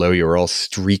sea below you are all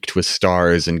streaked with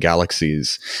stars and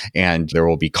galaxies, and there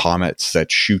will be comets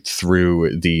that shoot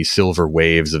through the silver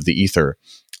waves of the ether,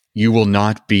 you will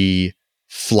not be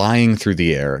flying through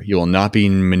the air. You will not be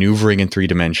maneuvering in 3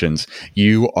 dimensions.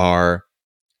 You are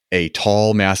a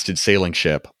tall-masted sailing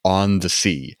ship on the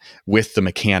sea with the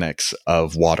mechanics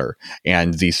of water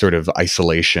and the sort of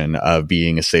isolation of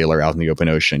being a sailor out in the open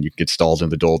ocean. You can get stalled in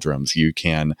the doldrums. You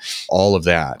can all of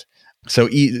that. So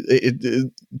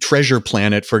Treasure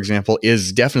Planet, for example,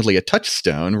 is definitely a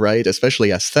touchstone, right?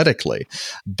 Especially aesthetically.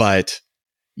 But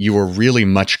you are really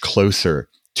much closer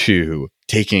to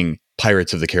taking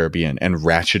Pirates of the Caribbean and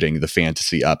ratcheting the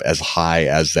fantasy up as high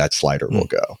as that slider will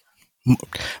go.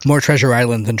 More Treasure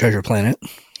Island than Treasure Planet.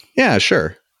 Yeah,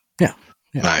 sure. Yeah.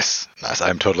 Yeah. Nice.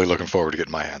 I'm totally looking forward to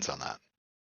getting my hands on that.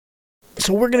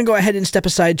 So we're going to go ahead and step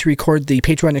aside to record the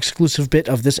Patreon exclusive bit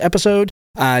of this episode,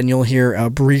 and you'll hear a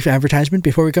brief advertisement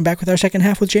before we come back with our second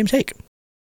half with James Haeck.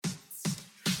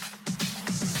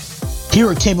 Here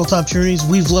at Tabletop Journeys,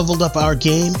 we've leveled up our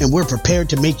game, and we're prepared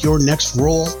to make your next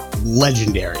roll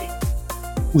legendary.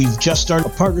 We've just started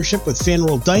a partnership with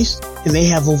FanRoll Dice, and they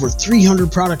have over 300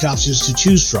 product options to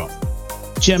choose from.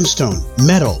 Gemstone,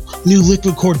 metal, new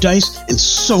liquid core dice, and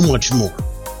so much more.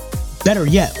 Better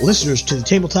yet, listeners to the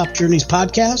Tabletop Journeys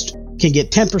podcast can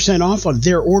get 10% off on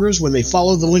their orders when they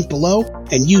follow the link below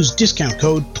and use discount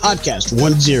code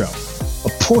PODCAST10. A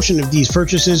portion of these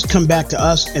purchases come back to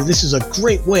us, and this is a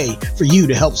great way for you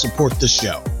to help support the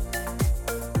show.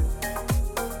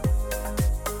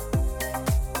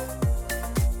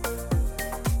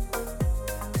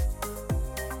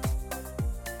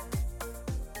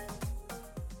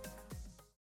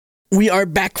 We are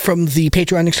back from the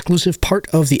Patreon exclusive part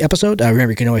of the episode.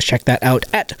 Remember, you can always check that out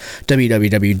at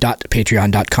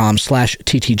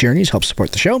www.patreon.com/ttjourneys. Help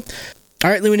support the show. All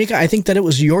right, Luanika, I think that it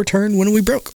was your turn when we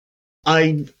broke.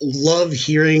 I love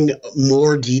hearing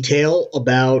more detail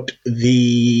about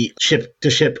the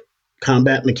ship-to-ship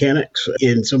combat mechanics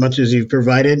in so much as you've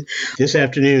provided. This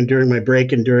afternoon during my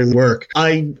break and during work,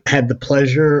 I had the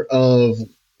pleasure of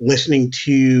listening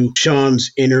to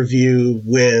Sean's interview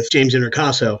with James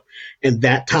Intercasso, and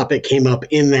that topic came up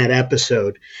in that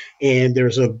episode. And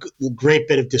there's a great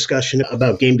bit of discussion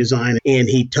about game design, and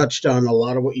he touched on a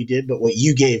lot of what you did, but what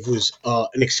you gave was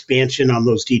an expansion on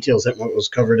those details that what was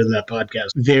covered in that podcast.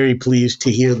 Very pleased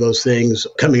to hear those things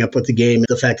coming up with the game.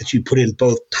 The fact that you put in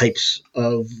both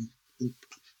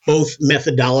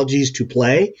methodologies to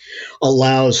play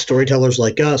allows storytellers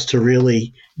like us to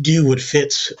really do what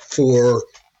fits for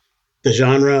the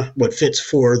genre, what fits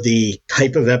for the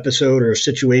type of episode or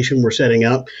situation we're setting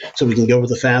up. So we can go with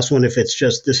the fast one if it's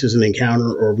just this is an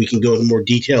encounter, or we can go to more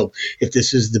detailed if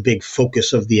this is the big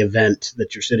focus of the event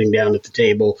that you're sitting down at the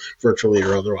table, virtually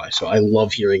or otherwise. So I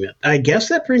love hearing that. I guess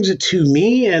that brings it to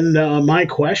me and my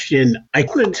question. I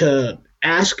wanted to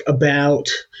ask about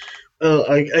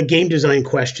a game design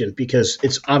question because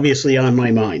it's obviously on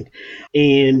my mind.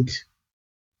 And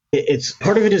it's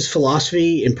part of it is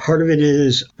philosophy, and part of it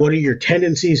is what are your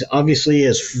tendencies. Obviously,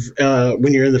 as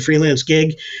when you're in the freelance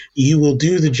gig, you will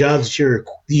do the jobs that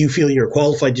you feel you're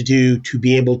qualified to do to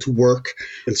be able to work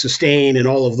and sustain and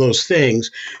all of those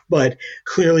things. But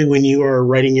clearly, when you are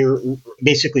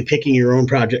basically picking your own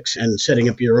projects and setting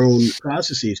up your own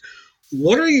processes,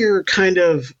 what are your kind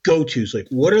of go-tos? Like,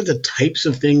 what are the types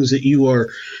of things that you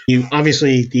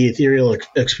obviously the ethereal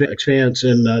expanse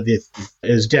and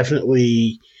is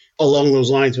definitely along those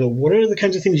lines, but what are the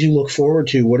kinds of things you look forward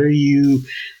to? What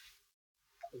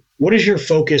is your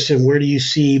focus, and where do you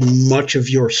see much of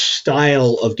your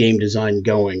style of game design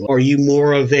going? Are you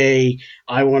more of I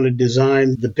want to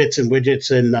design the bits and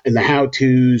widgets and the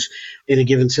how-tos in a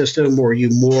given system, or are you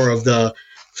more of the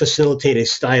facilitate a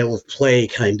style of play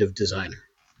kind of designer?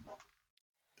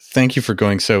 Thank you for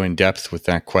going so in depth with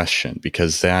that question,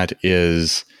 because that's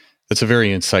a very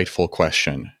insightful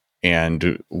question.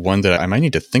 And one that I might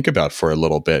need to think about for a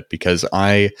little bit, because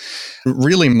my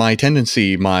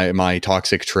tendency, my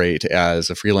toxic trait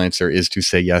as a freelancer is to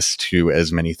say yes to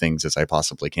as many things as I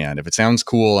possibly can. If it sounds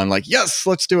cool, I'm like, yes,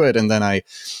 let's do it. And then I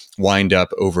wind up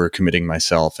overcommitting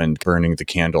myself and burning the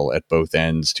candle at both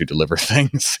ends to deliver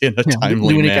things in a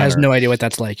timely manner. Luanika has no idea what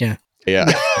that's like.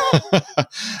 Yeah.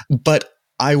 But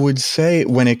I would say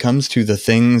when it comes to the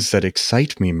things that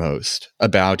excite me most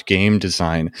about game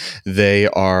design, they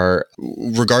are,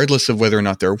 regardless of whether or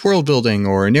not they're world building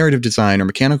or narrative design or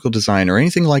mechanical design or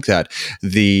anything like that,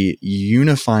 the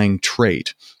unifying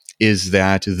trait is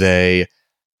that they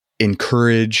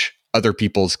encourage other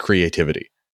people's creativity.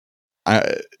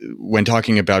 When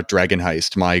talking about Dragon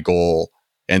Heist, my goal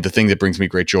and the thing that brings me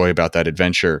great joy about that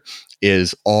adventure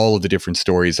is all of the different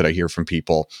stories that I hear from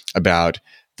people about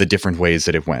the different ways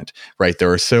that it went, right?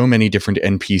 There are so many different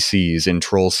NPCs in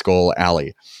Troll Skull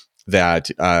Alley that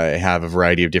have a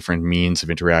variety of different means of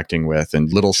interacting with,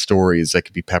 and little stories that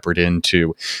could be peppered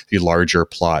into the larger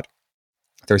plot.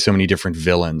 There are so many different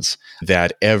villains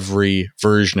that every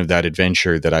version of that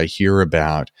adventure that I hear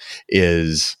about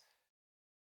is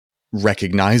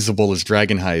recognizable as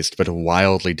Dragon Heist, but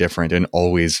wildly different and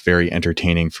always very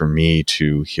entertaining for me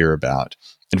to hear about,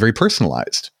 and very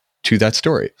personalized to that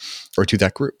story or to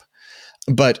that group.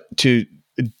 But to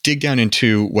dig down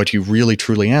into what you really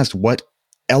truly asked, what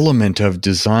element of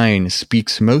design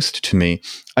speaks most to me,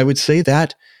 I would say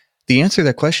that the answer to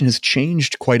that question has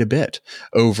changed quite a bit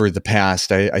over the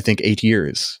past, I think, 8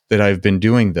 years that I've been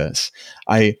doing this.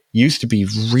 I used to be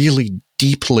really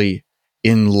deeply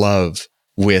in love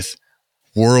with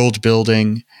world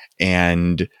building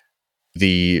and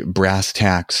the brass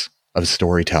tacks of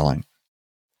storytelling.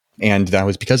 And that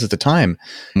was because at the time,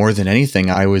 more than anything,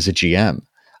 I was a GM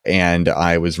and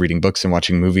I was reading books and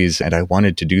watching movies, and I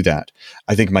wanted to do that.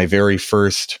 I think my very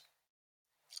first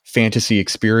fantasy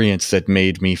experience that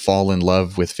made me fall in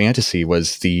love with fantasy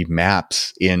was the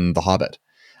maps in The Hobbit.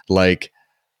 Like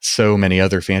so many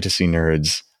other fantasy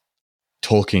nerds,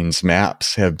 Tolkien's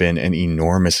maps have been an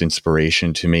enormous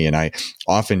inspiration to me, and I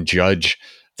often judge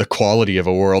the quality of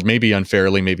a world, maybe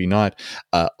unfairly, maybe not,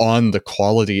 on the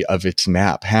quality of its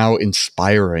map. How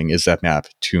inspiring is that map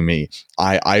to me?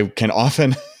 I can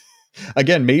often,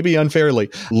 again, maybe unfairly,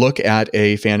 look at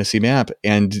a fantasy map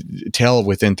and tell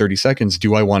within 30 seconds,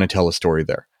 do I want to tell a story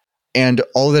there? And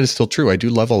all of that is still true. I do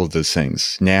love all of those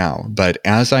things now, but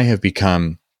as I have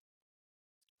become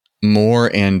more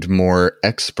and more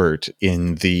expert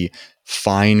in the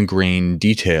fine-grained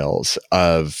details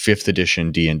of 5th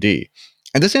edition D&D.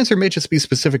 And this answer may just be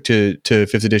specific to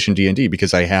 5th edition D&D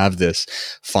because I have this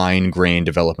fine-grained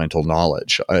developmental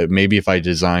knowledge. Maybe if I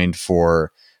designed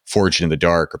for Forged in the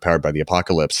Dark or Powered by the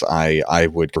Apocalypse, I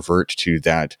would revert to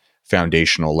that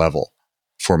foundational level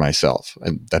for myself.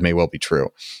 And that may well be true.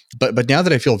 But now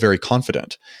that I feel very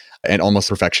confident and almost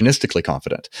perfectionistically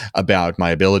confident about my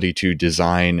ability to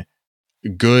design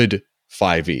good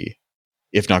 5e,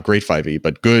 if not great 5e,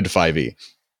 but good 5e,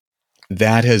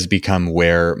 that has become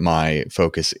where my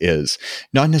focus is.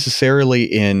 Not necessarily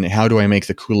in how do I make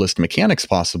the coolest mechanics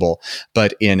possible,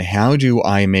 but in how do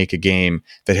I make a game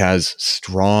that has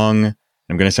strong,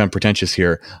 I'm going to sound pretentious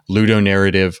here,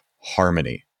 ludonarrative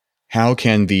harmony. How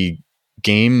can the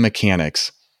game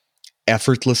mechanics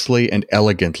effortlessly and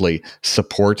elegantly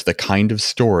support the kind of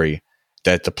story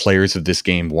that the players of this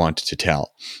game want to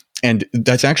tell? And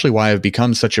that's actually why I've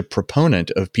become such a proponent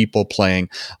of people playing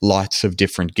lots of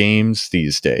different games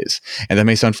these days. And that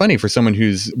may sound funny for someone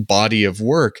whose body of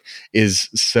work is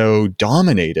so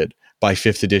dominated by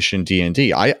 5th edition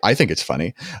D&D. I think it's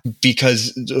funny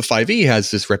because 5e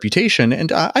has this reputation,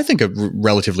 and I think a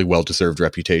relatively well-deserved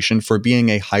reputation, for being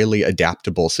a highly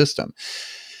adaptable system.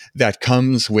 That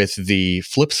comes with the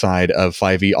flip side of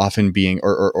 5e often being,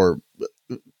 or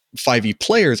 5e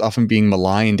players often being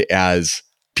maligned as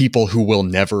people who will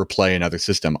never play another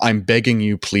system. I'm begging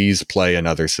you, please play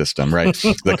another system, right?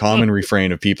 The common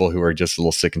refrain of people who are just a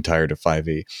little sick and tired of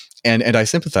 5e. And I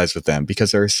sympathize with them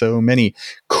because there are so many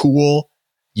cool,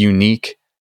 unique,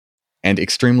 and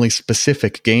extremely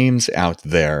specific games out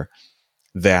there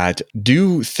that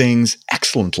do things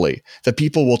excellently that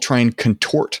people will try and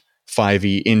contort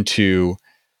 5e into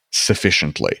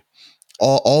sufficiently.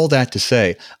 All that to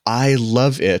say, I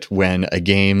love it when a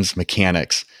game's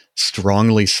mechanics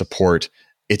strongly support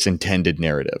its intended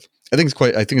narrative. I think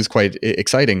it's quite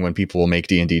exciting when people will make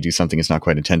D&D do something it's not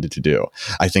quite intended to do.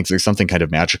 I think there's something kind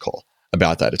of magical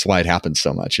about that. It's why it happens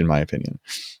so much, in my opinion.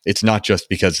 It's not just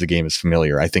because the game is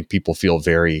familiar. I think people feel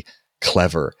very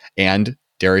clever and,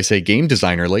 dare I say, game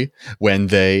designerly when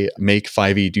they make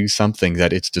 5e do something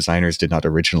that its designers did not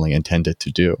originally intend it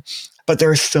to do. But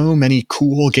there are so many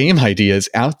cool game ideas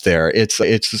out there. It's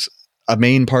a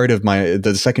main part of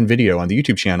the second video on the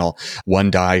YouTube channel,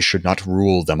 One Die Should Not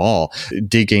Rule Them All,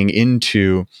 digging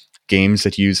into games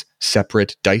that use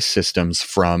separate dice systems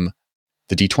from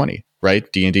the D20,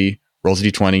 right? D&D rolls a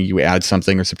D20, you add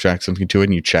something or subtract something to it,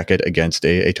 and you check it against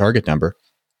a target number.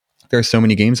 There are so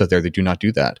many games out there that do not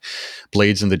do that.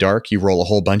 Blades in the Dark, you roll a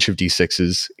whole bunch of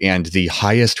D6s, and the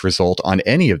highest result on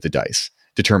any of the dice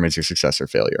determines your success or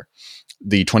failure.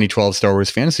 The 2012 Star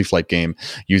Wars Fantasy Flight game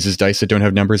uses dice that don't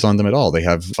have numbers on them at all. They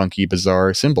have funky,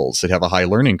 bizarre symbols that have a high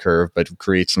learning curve, but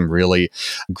create some really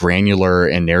granular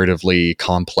and narratively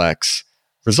complex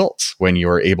results when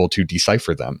you're able to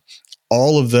decipher them.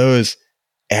 All of those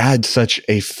add such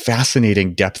a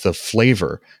fascinating depth of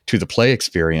flavor to the play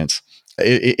experience.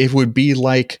 It would be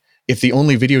like if the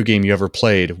only video game you ever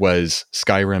played was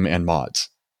Skyrim and mods,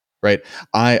 right?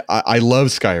 I love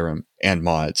Skyrim and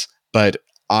mods, but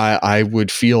I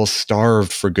would feel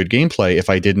starved for good gameplay if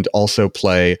I didn't also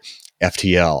play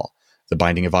FTL, The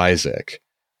Binding of Isaac,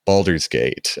 Baldur's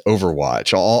Gate,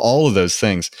 Overwatch, all of those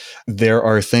things. There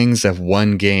are things that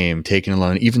one game taken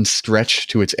alone, even stretched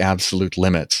to its absolute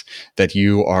limits, that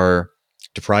you are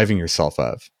depriving yourself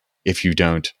of if you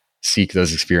don't seek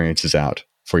those experiences out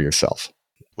for yourself.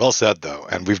 Well said, though.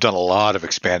 And we've done a lot of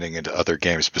expanding into other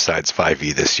games besides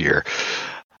 5e this year.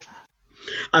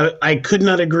 I could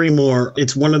not agree more.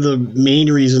 It's one of the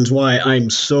main reasons why I'm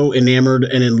so enamored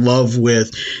and in love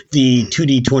with the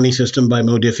 2D20 system by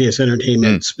Modiphius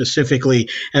Entertainment, specifically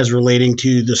as relating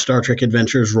to the Star Trek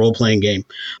Adventures role-playing game.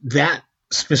 That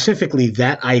specifically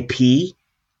that IP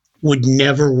would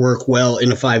never work well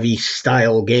in a 5e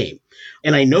style game.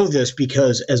 And I know this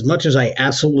because as much as I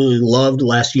absolutely loved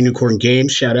Last Unicorn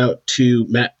Games, shout out to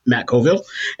Matt Colville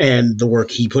and the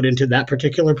work he put into that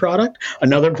particular product,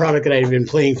 another product that I had been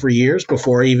playing for years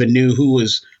before I even knew who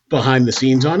was behind the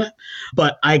scenes on it.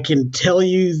 But I can tell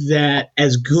you that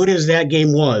as good as that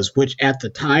game was, which at the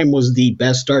time was the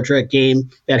best Star Trek game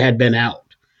that had been out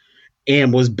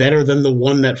and was better than the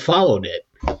one that followed it,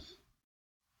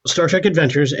 Star Trek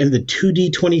Adventures and the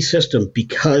 2D20 system,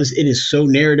 because it is so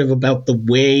narrative about the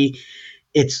way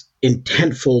it's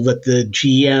intentful that the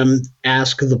GM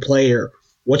asks the player,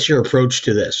 what's your approach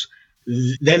to this?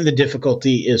 Then the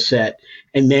difficulty is set.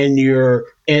 And then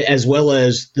as well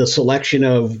as the selection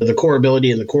of the core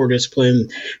ability and the core discipline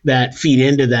that feed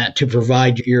into that to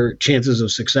provide your chances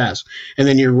of success. And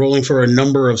then you're rolling for a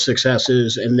number of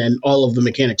successes, and then all of the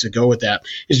mechanics that go with that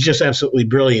is just absolutely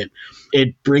brilliant.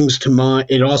 It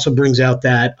also brings out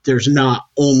that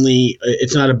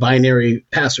it's not a binary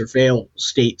pass or fail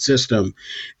state system.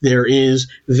 There is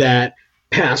that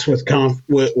pass with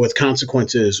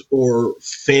consequences or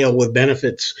fail with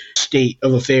benefits state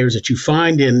of affairs that you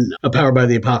find in a Powered by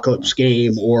the Apocalypse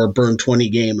game or a Burn 20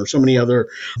 game or so many other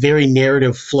very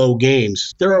narrative flow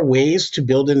games. There are ways to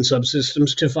build in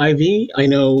subsystems to 5e. I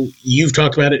know you've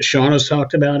talked about it. Sean has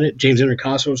talked about it. James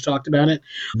Introcaso has talked about it.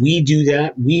 We do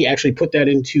that. We actually put that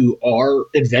into our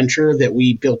adventure that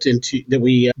we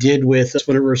did with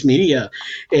Splinterverse Media,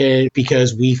 and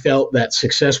because we felt that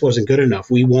success wasn't good enough.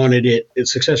 We wanted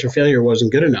success or failure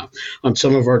wasn't good enough. On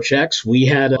some of our checks, we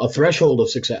had a threshold of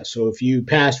success. So if you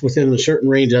passed within a certain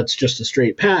range, that's just a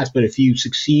straight pass. But if you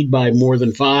succeed by more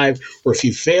than 5, or if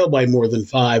you fail by more than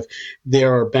 5,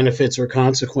 there are benefits or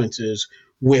consequences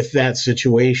with that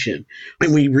situation.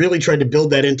 And we really tried to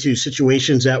build that into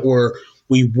situations that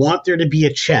we want there to be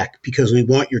a check because we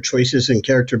want your choices and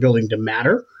character building to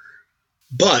matter.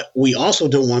 But we also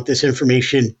don't want this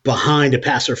information behind a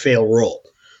pass or fail roll.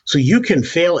 So you can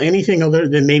fail anything other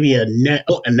than maybe a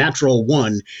natural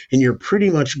 1, and you're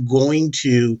pretty much going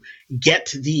to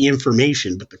get the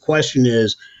information. But the question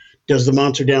is, does the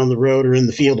monster down the road or in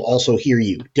the field also hear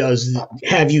you?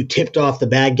 Have you tipped off the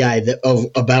bad guy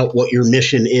about what your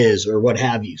mission is or what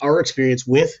have you? Our experience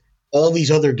with all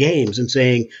these other games and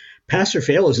saying pass or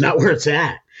fail is not where it's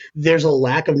at. There's a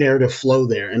lack of narrative flow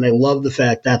there. And I love the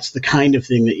fact that's the kind of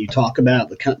thing that you talk about,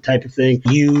 the type of thing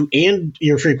you and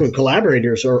your frequent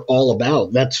collaborators are all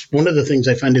about. That's one of the things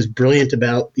I find is brilliant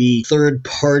about the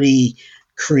third-party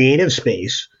creative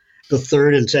space, the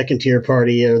third and second tier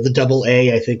party, or the double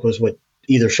A, I think was what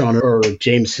either Sean or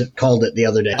James called it the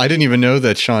other day. I didn't even know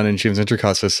that Sean and James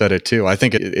Introcaso said it too. I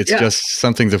think it's just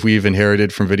something that we've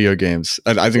inherited from video games.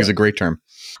 I think it's a great term.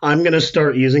 I'm going to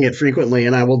start using it frequently,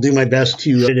 and I will do my best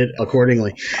to edit it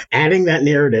accordingly. Adding that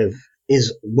narrative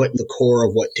is what the core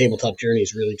of what Tabletop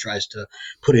Journeys really tries to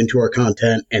put into our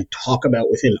content and talk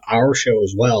about within our show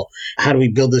as well. How do we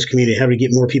build this community? How do we get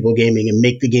more people gaming and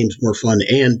make the games more fun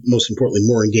and, most importantly,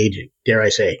 more engaging? Dare I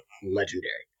say,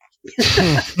 legendary.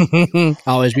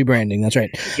 Always be branding. That's right.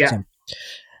 Yeah. So.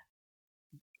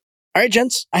 All right,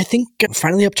 gents, I think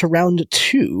finally up to round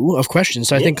 2 of questions.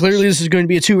 So I think clearly this is going to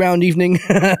be a 2-round evening.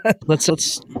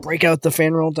 Let's break out the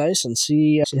fan roll dice and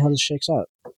see how this shakes out.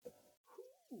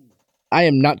 I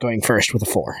am not going first with a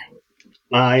 4.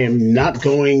 I am not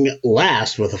going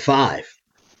last with a 5.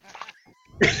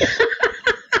 Well,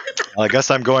 I guess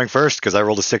I'm going first because I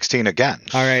rolled a 16 again.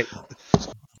 All right.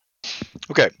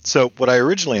 Okay, so what I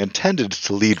originally intended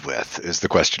to lead with is the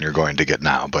question you're going to get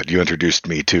now, but you introduced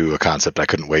me to a concept I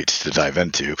couldn't wait to dive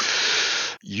into.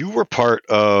 You were part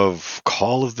of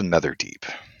Call of the Netherdeep,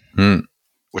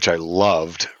 which I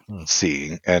loved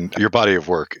seeing, and your body of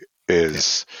work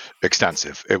is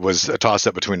extensive. It was a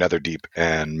toss-up between Netherdeep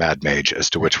and Mad Mage as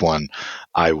to which one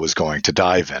I was going to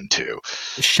dive into.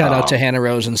 Shout out to Hannah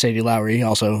Rose and Sadie Lowry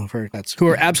also, who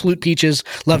are absolute peaches.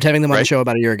 Loved having them on the show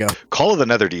about a year ago. Call of the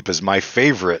Netherdeep is my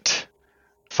favorite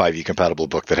 5e compatible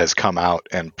book that has come out,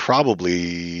 and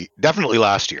definitely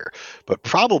last year, but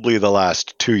probably the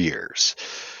last 2 years.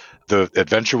 The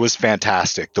adventure was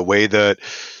fantastic. The way that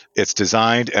it's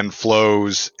designed and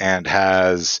flows and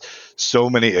has so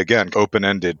many, again,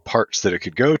 open-ended parts that it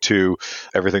could go to,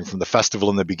 everything from the festival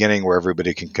in the beginning where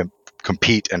everybody can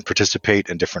compete and participate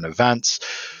in different events,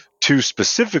 to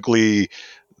specifically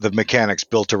the mechanics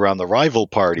built around the rival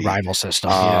party. Rival system.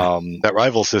 That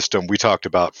rival system we talked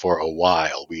about for a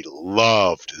while. We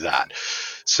loved that.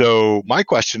 So my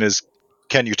question is,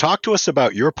 can you talk to us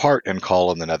about your part in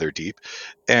Call in the Netherdeep?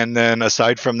 And then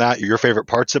aside from that, your favorite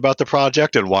parts about the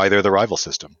project and why they're the rival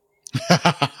system?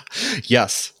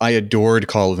 Yes, I adored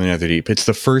Call of the Netherdeep. It's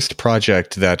the first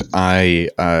project that I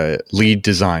lead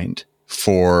designed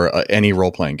for any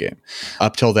role-playing game.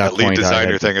 Up till that lead point,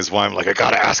 designer thing is why I'm like, I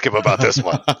gotta ask him about this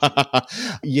one.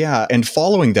 Yeah, and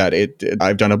following that,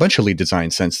 I've done a bunch of lead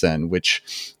design since then, which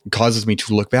causes me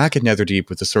to look back at Netherdeep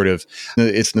with a sort of,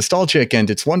 it's nostalgic and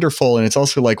it's wonderful, and it's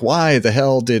also like, why the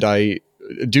hell did I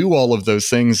do all of those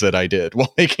things that I did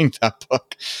while making that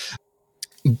book?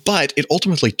 But it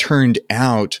ultimately turned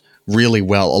out really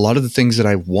well. A lot of the things that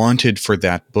I wanted for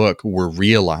that book were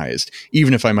realized,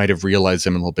 even if I might have realized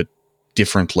them a little bit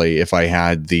differently if I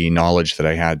had the knowledge that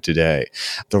I had today.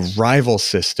 The rival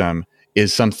system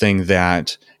is something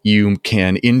that you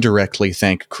can indirectly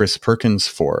thank Chris Perkins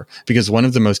for, because one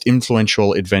of the most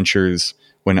influential adventures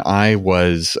when I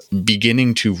was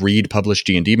beginning to read published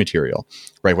D&D material,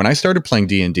 right? When I started playing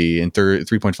D&D in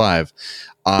 3.5,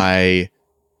 I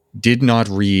did not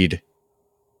read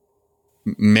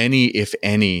many, if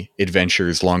any,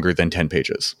 adventures longer than 10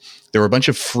 pages. There were a bunch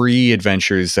of free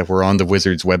adventures that were on the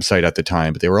Wizards website at the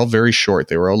time, but they were all very short.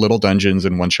 They were all little dungeons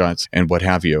and one-shots and what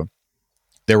have you.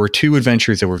 There were two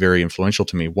adventures that were very influential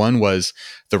to me. One was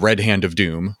The Red Hand of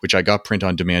Doom, which I got print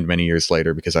on demand many years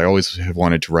later because I always have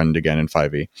wanted to run it again in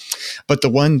 5e. But the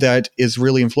one that is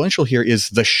really influential here is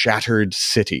The Shattered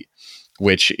City,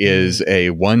 which is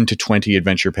a 1 to 20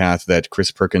 adventure path that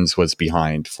Chris Perkins was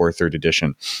behind for 3rd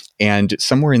edition. And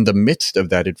somewhere in the midst of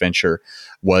that adventure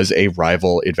was a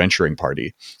rival adventuring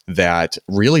party that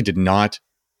really did not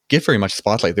get very much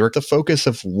spotlight. They were the focus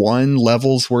of one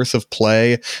level's worth of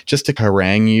play just to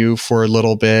harangue you for a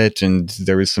little bit. And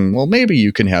there was some, well, maybe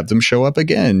you can have them show up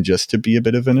again just to be a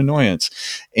bit of an annoyance.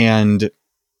 And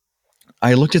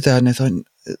I looked at that and I thought,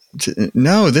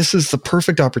 no, this is the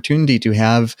perfect opportunity to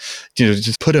have,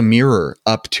 just put a mirror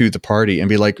up to the party and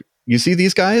be like, you see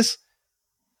these guys?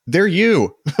 They're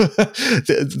you.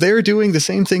 They're doing the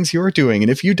same things you're doing.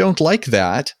 And if you don't like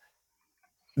that,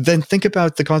 then think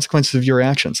about the consequences of your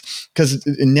actions. Because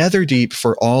Netherdeep,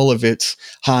 for all of its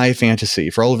high fantasy,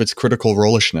 for all of its critical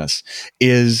rolishness,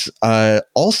 is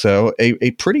also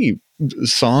a pretty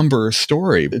somber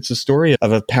story. It's a story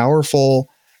of a powerful,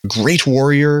 great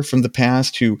warrior from the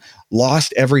past who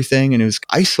lost everything and is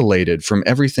isolated from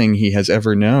everything he has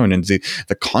ever known. And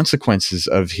the consequences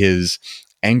of his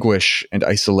anguish and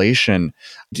isolation,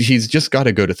 he's just got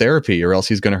to go to therapy or else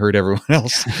he's going to hurt everyone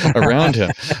else around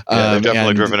him. Yeah, they've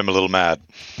definitely driven him a little mad.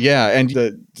 Yeah, and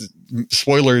the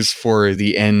spoilers for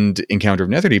the end encounter of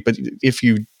Netherdeep, but if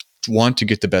you want to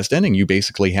get the best ending, you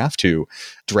basically have to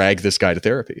drag this guy to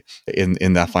therapy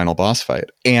in that final boss fight.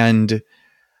 And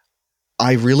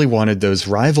I really wanted those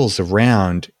rivals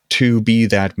around to be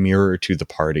that mirror to the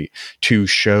party, to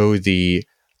show the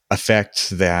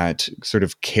effects that sort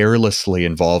of carelessly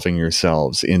involving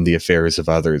yourselves in the affairs of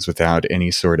others without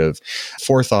any sort of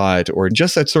forethought or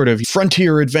just that sort of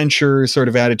frontier adventure sort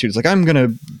of attitude. It's like, I'm going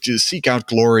to just seek out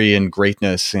glory and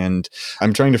greatness. And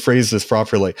I'm trying to phrase this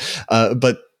properly.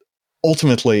 But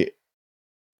ultimately,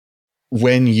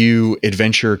 when you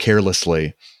adventure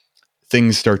carelessly,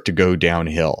 things start to go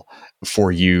downhill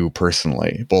for you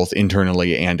personally, both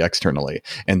internally and externally.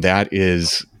 And that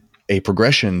is a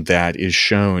progression that is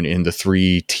shown in the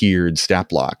 3-tiered stat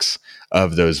blocks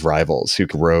of those rivals who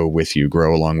grow with you,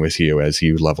 grow along with you as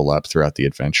you level up throughout the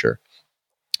adventure.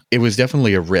 It was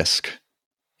definitely a risk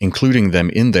including them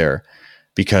in there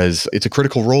because it's a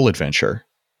critical role adventure,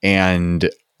 and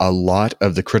a lot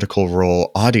of the critical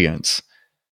role audience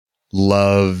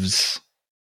loves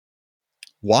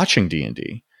watching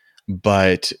D&D.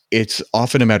 But it's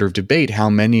often a matter of debate how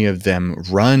many of them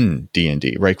run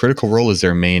D&D, right? Critical Role is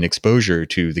their main exposure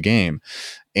to the game.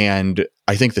 And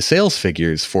I think the sales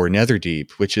figures for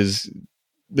Netherdeep, which is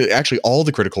actually all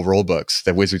the Critical Role books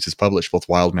that Wizards has published, both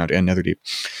Wildemount and Netherdeep,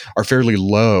 are fairly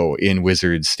low in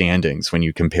Wizards standings when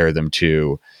you compare them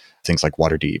to things like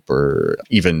Waterdeep or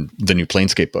even the new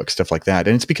Planescape books, stuff like that.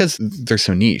 And it's because they're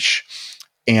so niche.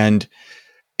 And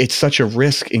it's such a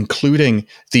risk, including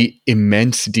the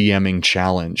immense DMing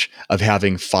challenge of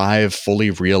having 5 fully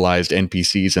realized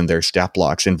NPCs and their stat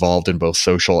blocks involved in both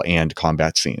social and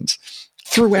combat scenes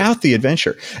throughout the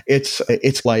adventure. It's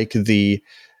like the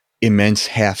immense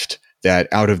heft that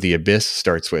Out of the Abyss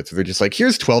starts with. They're just like,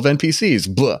 here's 12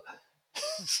 NPCs. Blah.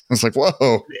 It's like,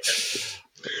 whoa.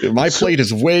 My plate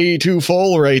is way too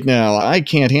full right now. I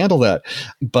can't handle that.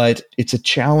 But it's a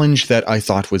challenge that I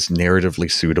thought was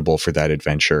narratively suitable for that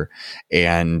adventure.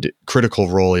 And Critical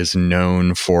Role is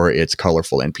known for its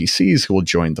colorful NPCs who will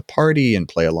join the party and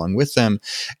play along with them.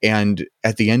 And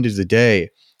at the end of the day,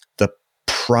 the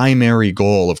primary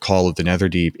goal of Call of the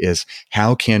Netherdeep is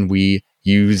how can we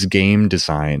use game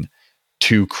design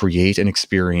to create an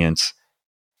experience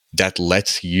that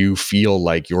lets you feel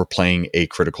like you're playing a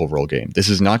Critical Role game. This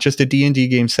is not just a D&D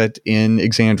game set in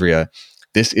Exandria.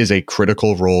 This is a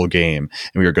Critical Role game,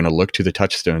 and we are going to look to the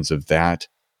touchstones of that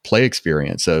play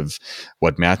experience, of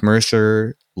what Matt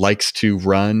Mercer likes to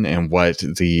run and what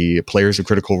the players of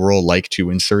Critical Role like to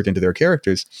insert into their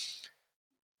characters.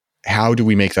 How do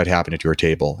we make that happen at your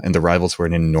table? And the Rivals were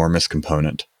an enormous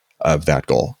component of that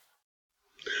goal.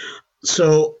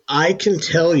 So I can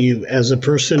tell you, as a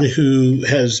person who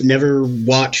has never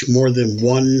watched more than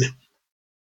one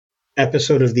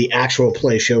episode of the actual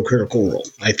play show Critical Role,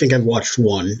 I think I've watched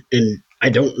one, and I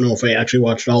don't know if I actually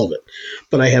watched all of it,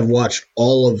 but I have watched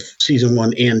all of season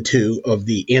 1 and 2 of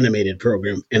the animated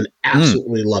program and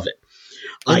absolutely love it.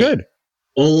 Oh, good.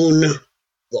 Own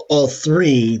all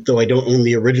 3, though I don't own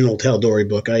the original Tal'Dorei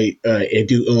book. I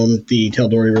do own the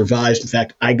Tal'Dorei Revised. In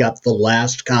fact, I got the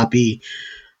last copy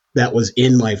that was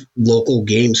in my local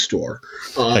game store.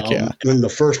 Heck yeah. When the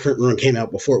first print run came out,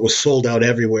 before it was sold out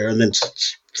everywhere, and then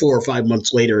 4 or 5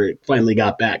 months later, it finally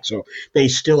got back. So they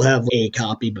still have a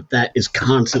copy, but that is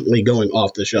constantly going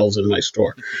off the shelves in my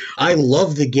store. I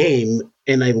love the game,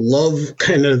 and I love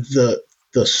kind of the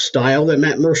style that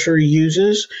Matt Mercer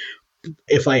uses.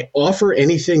 If I offer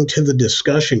anything to the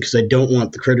discussion, because I don't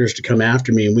want the critters to come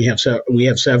after me, and we have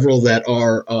several that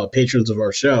are patrons of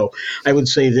our show, I would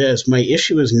say this: my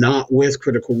issue is not with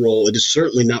Critical Role. It is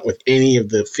certainly not with any of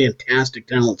the fantastic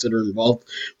talents that are involved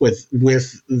with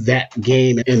that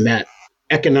game and that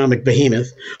economic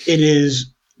behemoth. It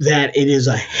is that it is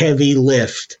a heavy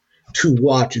lift to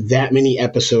watch that many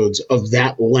episodes of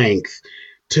that length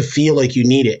to feel like you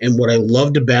need it. And what I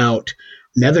loved about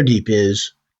Netherdeep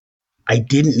is I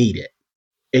didn't need it.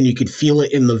 And you could feel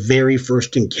it in the very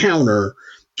first encounter,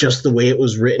 just the way it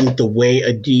was written, the way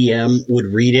a DM would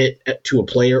read it to a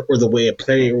player, or the way a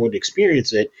player would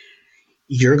experience it.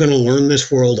 You're going to learn this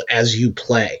world as you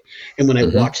play. And when I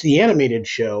watched the animated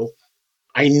show,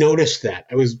 I noticed that.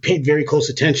 I was paid very close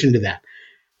attention to that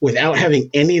without having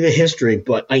any of the history,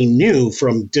 but I knew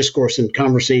from discourse and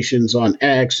conversations on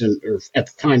X or at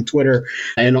the time Twitter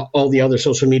and all the other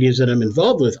social medias that I'm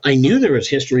involved with, I knew there was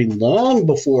history long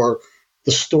before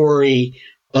the story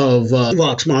of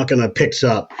Vox Machina picks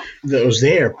up that was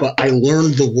there. But I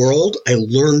learned the world, I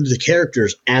learned the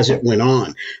characters as it went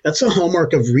on. That's a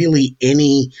hallmark of really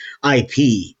any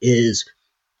IP, is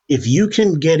if you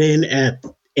can get in at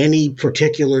any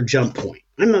particular jump point.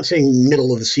 I'm not saying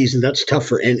middle of the season. That's tough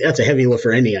that's a heavy lift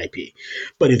for any IP.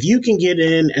 But if you can get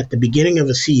in at the beginning of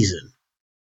a season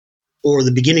or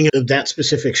the beginning of that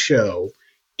specific show,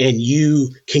 and you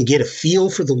can get a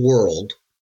feel for the world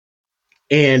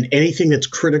and anything that's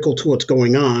critical to what's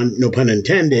going on, no pun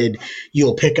intended,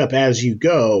 you'll pick up as you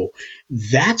go.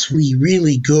 That's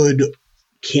really good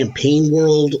campaign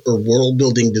world or world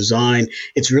building design.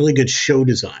 It's really good show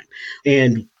design.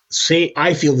 And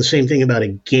I feel the same thing about a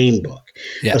game book.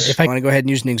 Yeah, if I want to go ahead and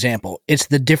use an example, it's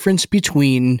the difference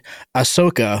between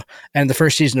Ahsoka and the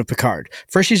first season of Picard.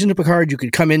 First season of Picard, you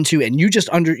could come into and you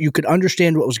could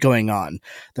understand what was going on.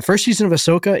 The first season of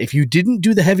Ahsoka, if you didn't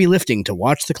do the heavy lifting to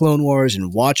watch the Clone Wars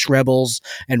and watch Rebels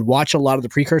and watch a lot of the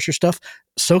precursor stuff,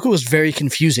 Ahsoka was very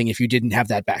confusing if you didn't have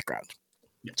that background.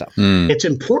 So it's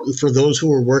important for those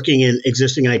who are working in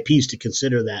existing IPs to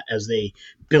consider that as they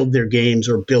build their games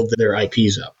or build their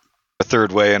IPs up. A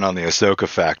third way in on the Ahsoka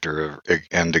factor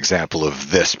and example of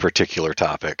this particular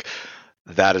topic.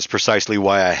 That is precisely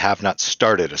why I have not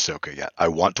started Ahsoka yet. I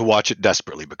want to watch it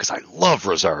desperately because I love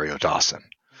Rosario Dawson.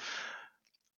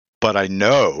 But I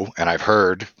know, and I've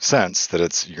heard since,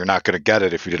 that you're not going to get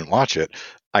it if you didn't watch it.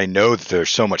 I know that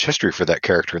there's so much history for that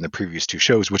character in the previous 2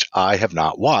 shows, which I have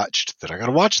not watched, that I got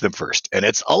to watch them first. And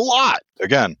it's a lot.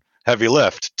 Again, heavy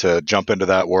lift to jump into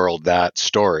that world, that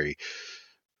story.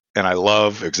 And I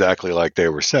love, exactly like they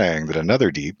were saying, that in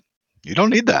Netherdeep, you don't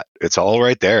need that. It's all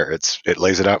right there. It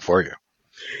lays it out for you.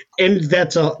 And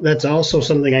that's also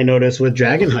something I noticed with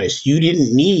Dragon Heist. You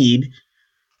didn't need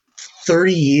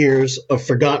 30 years of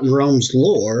Forgotten Realms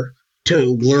lore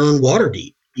to learn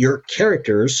Waterdeep. Your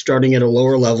characters, starting at a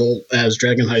lower level, as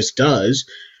Dragon Heist does,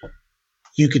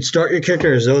 you could start your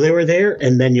character as though they were there,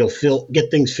 and then you'll get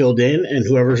things filled in, and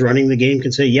whoever's running the game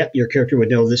can say, yep, your character would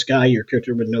know this guy, your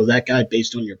character would know that guy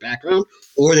based on your background,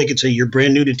 or they could say, you're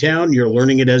brand new to town, you're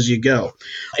learning it as you go.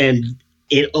 And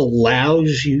it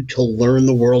allows you to learn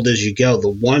the world as you go. The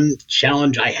one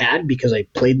challenge I had, because I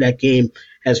played that game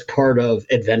as part of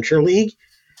Adventure League,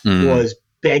 was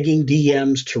begging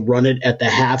DMs to run it at the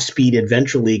half-speed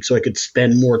Adventure League so I could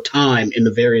spend more time in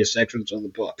the various sections of the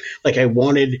book. Like, I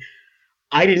wanted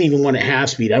I didn't even want it half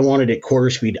speed. I wanted it quarter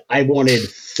speed. I wanted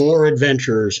 4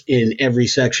 adventures in every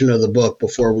section of the book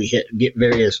before we get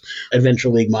various Adventure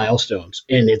League milestones.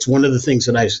 And it's one of the things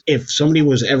that if somebody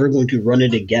was ever going to run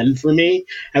it again for me,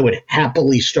 I would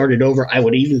happily start it over. I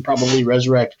would even probably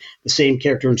resurrect the same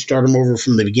character and start him over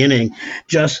from the beginning,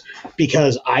 just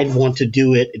because I'd want to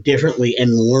do it differently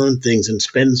and learn things and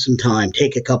spend some time,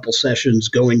 take a couple sessions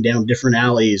going down different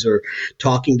alleys or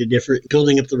talking to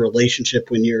building up the relationship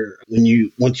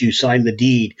once you sign the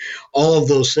deed, all of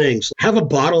those things. Have a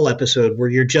bottle episode where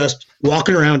you're just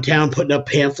walking around town putting up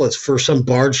pamphlets for some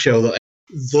bard show.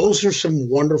 Those are some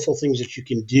wonderful things that you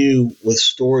can do with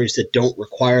stories that don't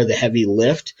require the heavy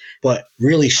lift, but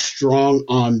really strong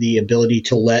on the ability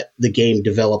to let the game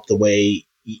develop the way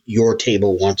your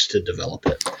table wants to develop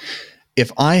it.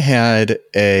 If I had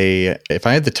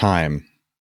the time,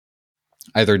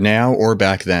 either now or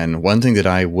back then, one thing that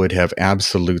I would have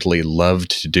absolutely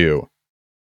loved to do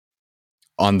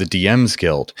on the DM's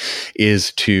Guild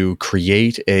is to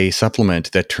create a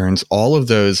supplement that turns all of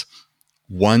those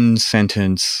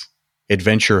one-sentence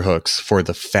adventure hooks for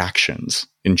the factions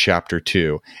in Chapter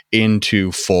 2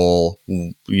 into full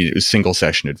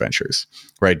single-session adventures,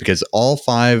 right? Because all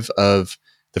 5 of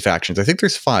the factions, I think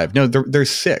there's 5. No, there's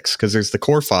 6, because there's the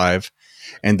core 5,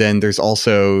 and then there's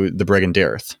also the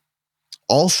Brigandareth.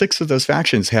 All 6 of those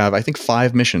factions have, I think,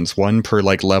 5 missions, one per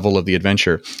level of the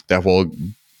adventure, that will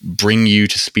bring you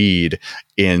to speed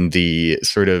in the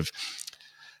sort of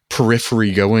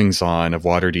periphery goings on of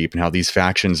Waterdeep and how these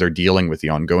factions are dealing with the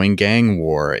ongoing gang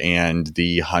war and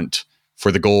the hunt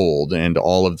for the gold and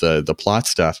all of the plot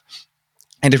stuff.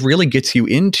 And it really gets you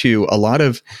into a lot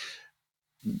of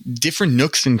different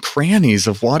nooks and crannies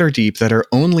of Waterdeep that are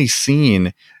only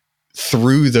seen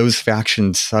through those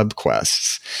faction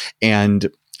subquests.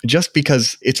 And just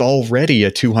because it's already a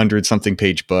 200-something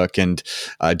page book, and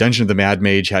Dungeon of the Mad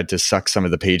Mage had to suck some of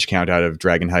the page count out of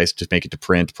Dragon Heist to make it to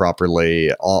print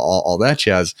properly, all that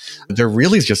jazz, there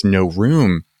really is just no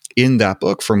room in that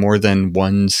book for more than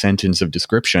one sentence of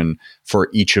description for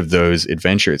each of those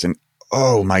adventures. And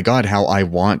oh my God, how I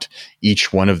want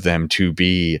each one of them to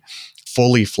be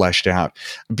fully fleshed out,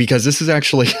 because this is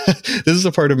actually this is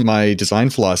a part of my design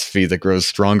philosophy that grows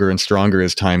stronger and stronger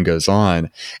as time goes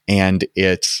on. And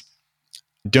it's,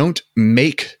 don't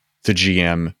make the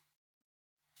GM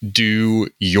do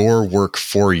your work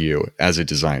for you as a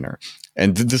designer.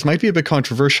 And this might be a bit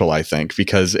controversial, I think,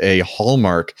 because a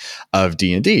hallmark of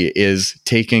D&D is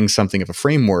taking something of a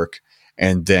framework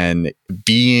and then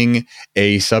being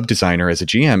a sub-designer as a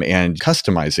GM and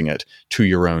customizing it to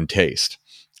your own taste.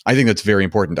 I think that's very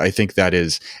important. I think that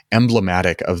is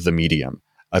emblematic of the medium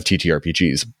of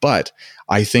TTRPGs. But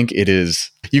I think it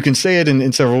is, you can say it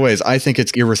in several ways. I think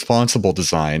it's irresponsible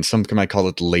design. Some might call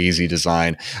it lazy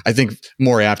design. I think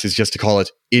more apt is just to call it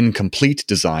incomplete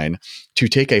design, to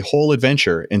take a whole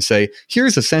adventure and say,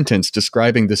 here's a sentence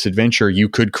describing this adventure you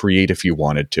could create if you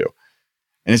wanted to.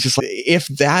 And it's just like, if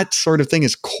that sort of thing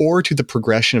is core to the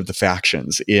progression of the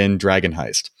factions in Dragon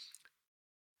Heist,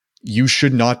 you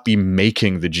should not be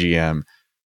making the GM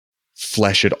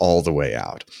flesh it all the way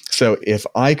out. So if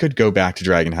I could go back to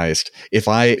Dragon Heist,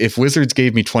 if Wizards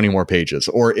gave me 20 more pages,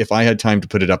 or if I had time to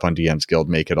put it up on DM's Guild,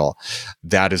 make it all,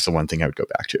 that is the one thing I would go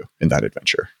back to in that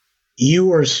adventure.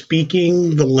 You are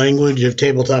speaking the language of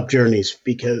tabletop journeys,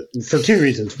 because for 2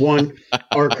 reasons. One,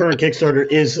 our current Kickstarter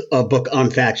is a book on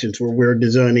factions where we're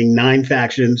designing 9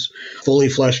 factions, fully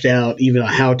fleshed out, even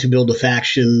how to build a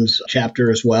factions chapter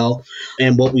as well.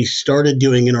 And what we started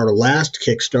doing in our last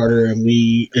Kickstarter,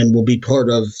 and will be part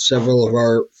of several of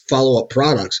our follow-up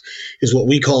products, is what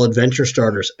we call adventure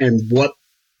starters. And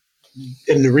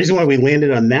the reason why we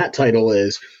landed on that title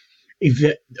is,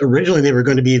 originally they were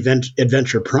going to be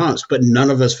adventure prompts, but none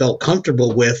of us felt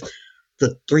comfortable with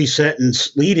the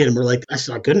 3-sentence lead in. We're like, that's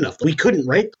not good enough. We couldn't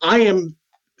write. I am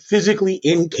physically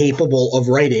incapable of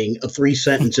writing a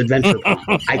 3-sentence adventure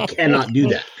prompt. I cannot do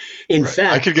that. In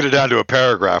fact, I could get it down to a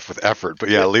paragraph with effort, but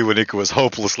yeah, Lee Winika was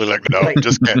hopelessly like, no,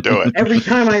 just can't do it. Every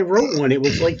time I wrote one, it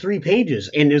was like 3 pages,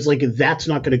 and it was like, that's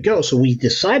not going to go. So we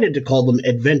decided to call them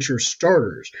adventure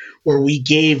starters, where we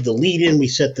gave the lead in, we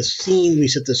set the scene, we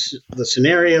set the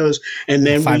scenarios, and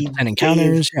then 5 to 10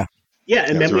 encounters. Yeah,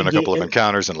 and then we a couple of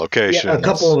encounters and locations. Yeah, a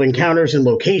couple of encounters and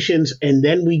locations, and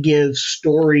then we give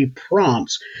story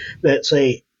prompts that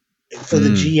say, for the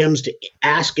GMs to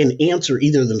ask and answer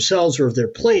either themselves or their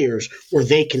players, where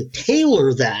they can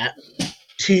tailor that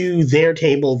to their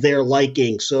table, their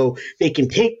liking. So they can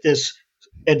take this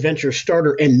adventure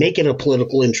starter and make it a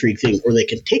political intrigue thing, or they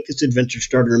can take this adventure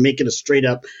starter and make it a straight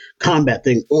up combat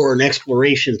thing or an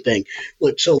exploration thing.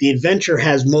 So the adventure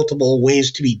has multiple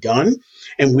ways to be done,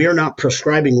 and we're not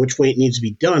prescribing which way it needs to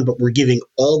be done, but we're giving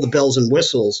all the bells and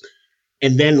whistles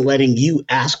and then letting you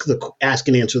ask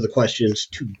and answer the questions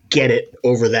to get it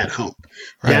over that hump.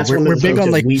 Right. We're big on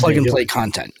like plug and play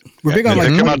content. We're big on they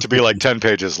like come out to be like 10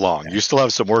 pages long. You still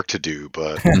have some work to do,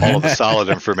 but all of the solid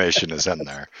information is in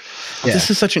there. Yeah. This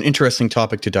is such an interesting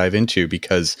topic to dive into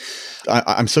because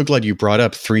I'm so glad you brought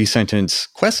up 3-sentence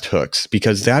quest hooks,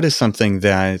 because that is something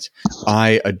that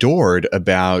I adored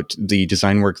about the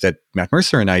design work that Matt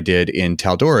Mercer and I did in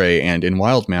Tal'Dorei and in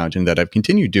Wildemount, and that I've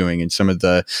continued doing in some of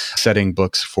the setting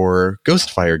books for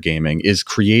Ghostfire Gaming, is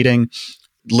creating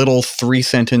little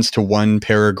 3-sentence to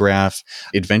 1-paragraph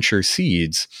adventure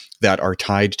seeds that are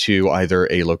tied to either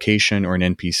a location or an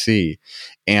NPC.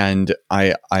 And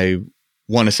I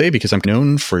want to say, because I'm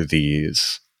known for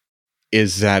these,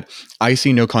 is that I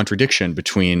see no contradiction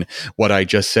between what I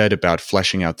just said about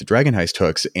fleshing out the Dragon Heist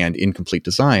hooks and incomplete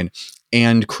design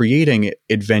and creating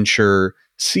adventure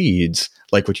seeds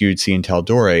like what you'd see in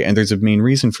Tal'Dorei. And there's a main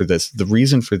reason for this. The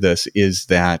reason for this is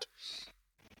that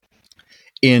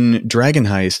in Dragon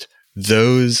Heist,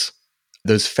 those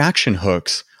faction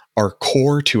hooks are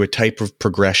core to a type of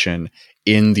progression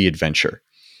in the adventure.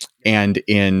 And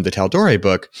in the Tal'Dorei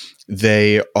book,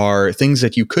 they are things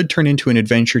that you could turn into an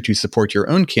adventure to support your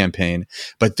own campaign,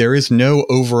 but there is no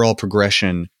overall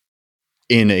progression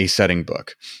in a setting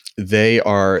book.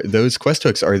 Those quest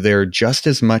hooks are there just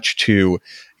as much to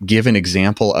give an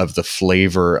example of the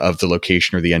flavor of the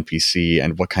location or the NPC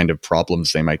and what kind of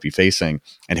problems they might be facing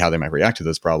and how they might react to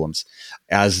those problems,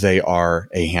 as they are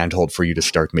a handhold for you to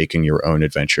start making your own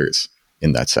adventures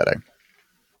in that setting.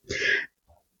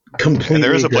 Completely. And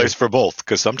there is a place for both,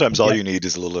 because sometimes all you need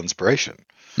is a little inspiration.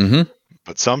 Mm-hmm.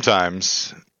 But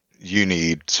sometimes you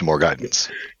need some more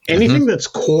guidance. Anything that's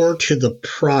core to the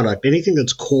product, anything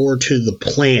that's core to the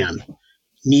plan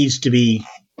needs to be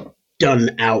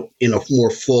done out in a more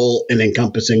full and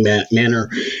encompassing manner.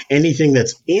 Anything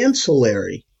that's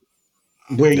ancillary,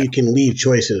 where you can leave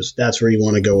choices, that's where you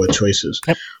want to go with choices.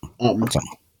 Yep.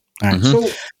 So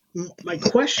my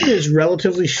question is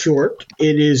relatively short.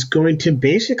 It is going to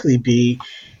basically be,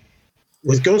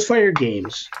 with Ghostfire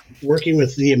Games, working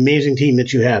with the amazing team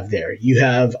that you have there, you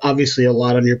have obviously a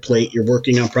lot on your plate. You're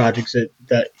working on projects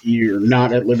that you're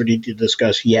not at liberty to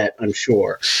discuss yet, I'm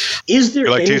sure. Is there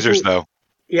teasers, though?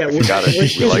 Yeah.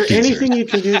 Is there anything you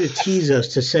can do to tease us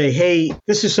to say, hey,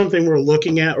 this is something we're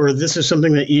looking at, or this is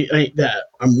something that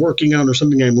I'm working on, or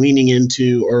something I'm leaning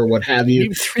into, or what have you?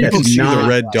 You can see the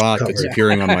red dot that's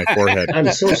appearing on my forehead.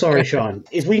 I'm so sorry, Sean.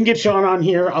 If we can get Sean on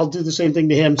here, I'll do the same thing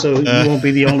to him, so you won't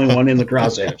be the only one in the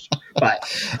crosshairs. But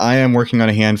I am working on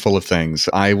a handful of things.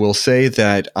 I will say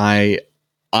that I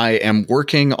am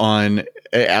working on,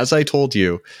 as I told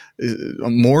you,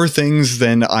 more things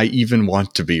than I even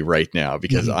want to be right now,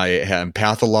 because I am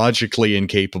pathologically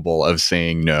incapable of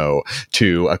saying no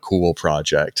to a cool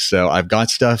project. So I've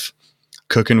got stuff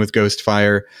cooking with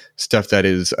Ghostfire, stuff that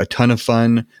is a ton of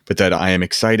fun, but that I am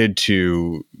excited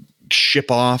to ship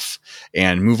off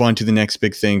and move on to the next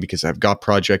big thing, because I've got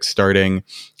projects starting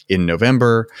in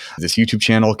November. This YouTube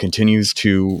channel continues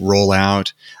to roll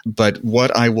out. But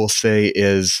what I will say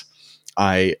is,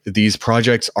 these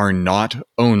projects are not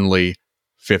only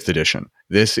 5th edition.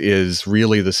 This is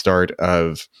really the start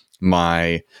of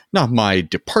not my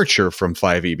departure from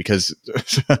 5e, because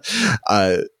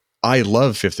I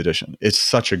love 5th edition. It's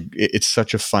such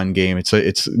a fun game.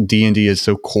 It's D&D is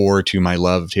so core to my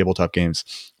love of tabletop games.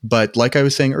 But like I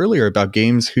was saying earlier about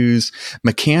games whose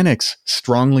mechanics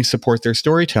strongly support their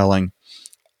storytelling,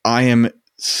 I am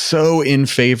so in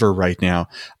favor right now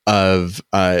of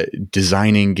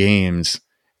designing games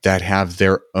that have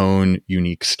their own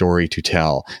unique story to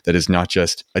tell, that is not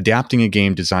just adapting a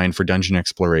game designed for dungeon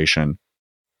exploration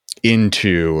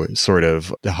into sort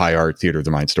of the high art theater of the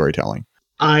mind storytelling.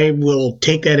 I will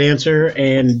take that answer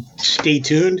and stay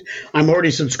tuned. I'm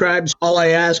already subscribed. All I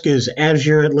ask is, as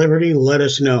you're at liberty, let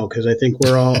us know, because I think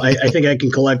we're all, I think I can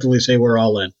collectively say we're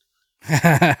all in.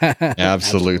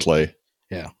 Absolutely.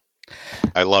 Yeah.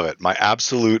 I love it. My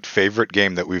absolute favorite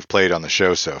game that we've played on the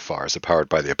show so far is a Powered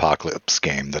by the Apocalypse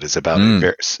game that is about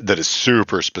that is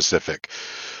super specific,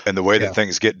 and the way that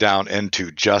things get down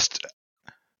into just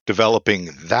developing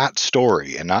that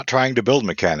story and not trying to build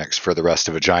mechanics for the rest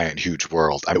of a giant, huge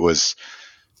world. It was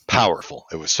powerful.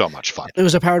 It was so much fun. It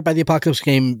was a Powered by the Apocalypse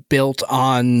game built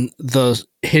on the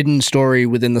hidden story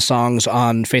within the songs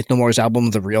on Faith No More's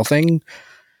album, The Real Thing.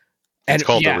 It's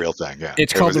called the real thing. Yeah,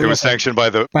 it's called. It was sanctioned by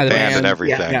the band and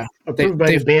everything. Yeah. Approved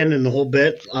by the band and the whole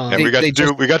bit. And we got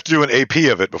to do an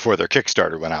AP of it before their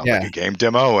Kickstarter went out, like a game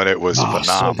demo, and it was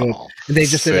phenomenal. So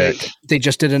they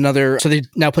just did another. So they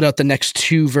now put out the next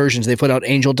 2 versions. They put out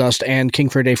Angel Dust and King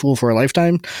for a Day, Fool for a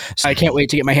Lifetime. So I can't wait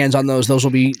to get my hands on those. Those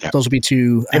will be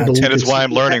 2. And it's why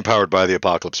I'm learning Powered by the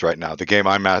Apocalypse right now. The game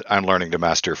I'm learning to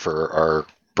master for our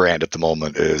brand at the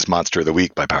moment is Monster of the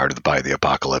Week by Powered by the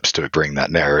Apocalypse, to bring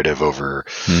that narrative over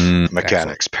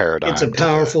mechanics, paradigm. It's a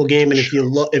powerful game, and if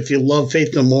you love Faith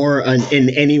No More in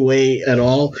any way at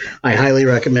all, I highly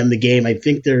recommend the game. I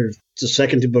think the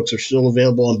second 2 books are still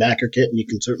available on Backer Kit, and you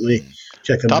can certainly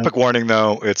check them out. Topic warning,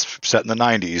 though, it's set in the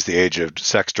 90s, the age of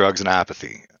sex, drugs, and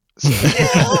apathy. So,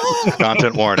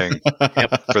 content warning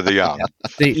for the young.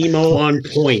 The emo on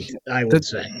point, I would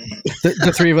say.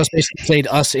 The 3 of us basically played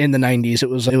us in the 90s. It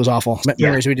was awful.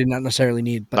 Memories we did not necessarily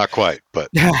need. But. Not quite, but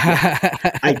in the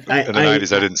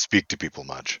 90s, I didn't speak to people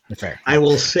much. Fair. I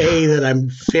will say that I'm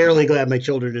fairly glad my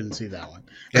children didn't see that one.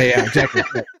 Yeah, exactly.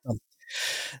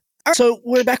 All right, so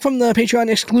we're back from the Patreon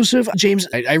exclusive. James,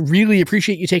 I really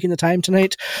appreciate you taking the time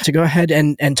tonight to go ahead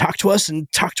and talk to us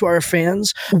and talk to our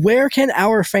fans. Where can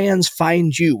our fans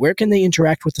find you? Where can they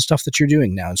interact with the stuff that you're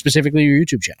doing now, and specifically your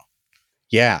YouTube channel?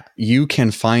 Yeah, you can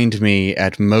find me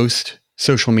at most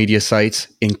social media sites,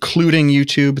 including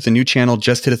YouTube. The new channel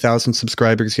just hit 1,000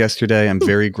 subscribers yesterday. I'm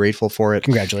very grateful for it.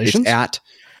 Congratulations. It's at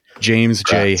James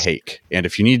J. Haeck. And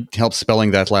if you need help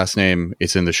spelling that last name,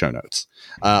 it's in the show notes.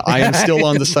 I am still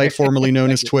on the site formerly known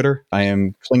as Twitter. I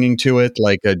am clinging to it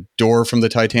like a door from the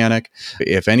Titanic.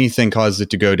 If anything causes it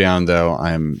to go down, though,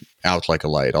 I'm out like a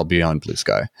light. I'll be on Blue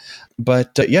Sky.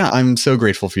 But I'm so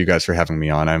grateful for you guys for having me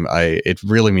on. It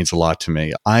really means a lot to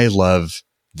me. I love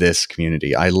this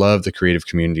community. I love the creative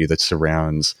community that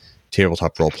surrounds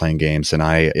tabletop role-playing games. And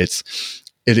it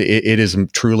is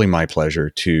truly my pleasure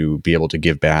to be able to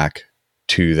give back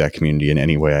to that community in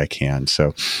any way I can.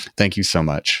 So thank you so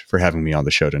much for having me on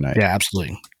the show tonight. Yeah,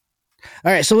 absolutely.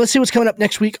 All right, so let's see what's coming up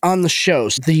next week on the show.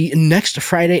 So the next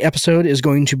Friday episode is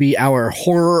going to be our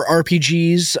horror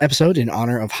RPGs episode in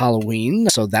honor of Halloween.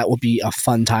 So that will be a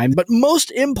fun time. But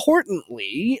most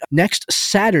importantly, next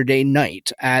Saturday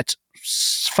night at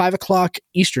 5 o'clock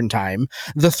Eastern time,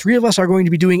 the 3 of us are going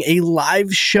to be doing a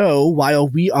live show while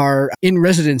we are in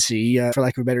residency, for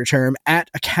lack of a better term, at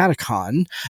a catacon.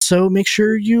 So make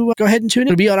sure you go ahead and tune in.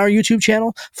 It'll be on our YouTube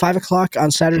channel, 5 o'clock on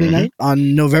Saturday night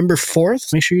on November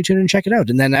 4th. Make sure you tune in and check it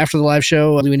out. And then after the live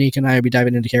show, Louie and I will be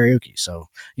diving into karaoke. So,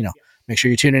 make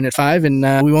sure you tune in at 5, and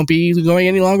we won't be going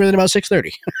any longer than about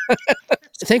 6:30.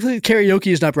 Thankfully, karaoke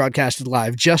is not broadcasted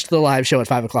live. Just the live show at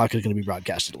 5 o'clock is going to be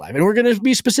broadcasted live. And we're going to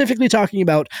be specifically talking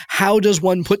about how does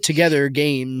one put together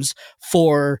games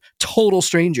for total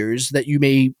strangers that you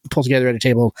may pull together at a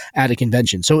table at a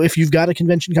convention. So if you've got a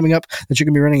convention coming up that you're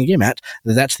going to be running a game at,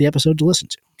 that's the episode to listen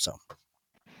to. So,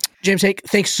 James Haeck,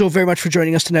 thanks so very much for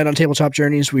joining us tonight on Tabletop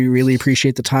Journeys. We really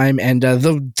appreciate the time, and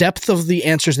the depth of the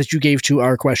answers that you gave to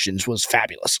our questions was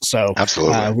fabulous. So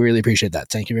absolutely, we really appreciate that.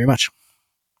 Thank you very much. Of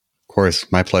course,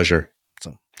 my pleasure. So,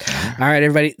 all right,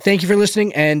 everybody, thank you for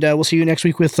listening, and we'll see you next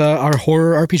week with our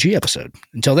horror RPG episode.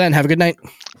 Until then, have a good night.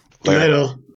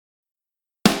 Later.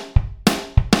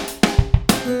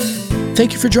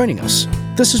 Thank you for joining us.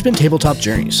 This has been Tabletop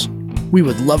Journeys. We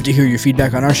would love to hear your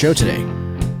feedback on our show today.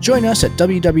 Join us at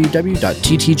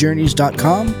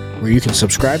www.ttjourneys.com, where you can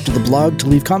subscribe to the blog to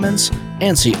leave comments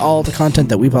and see all the content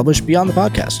that we publish beyond the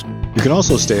podcast. You can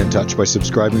also stay in touch by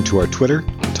subscribing to our Twitter,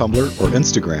 Tumblr, or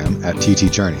Instagram at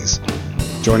TT Journeys,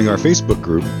 joining our Facebook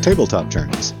group, Tabletop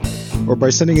Journeys, or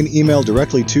by sending an email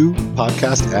directly to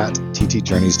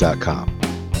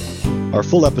podcast@ttjourneys.com. Our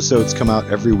full episodes come out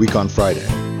every week on Friday,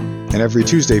 and every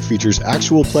Tuesday features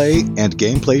actual play and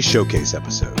gameplay showcase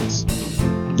episodes.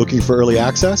 Looking for early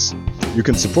access? You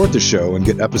can support the show and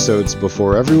get episodes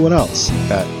before everyone else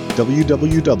at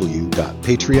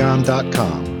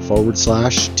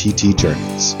www.patreon.com/TT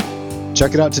Journeys.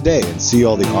 Check it out today and see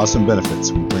all the awesome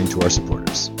benefits we bring to our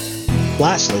supporters.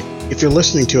 Lastly, if you're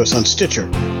listening to us on Stitcher,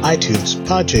 iTunes,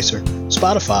 Podchaser,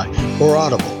 Spotify, or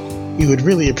Audible, we would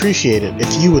really appreciate it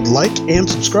if you would like and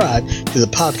subscribe to the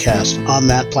podcast on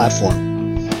that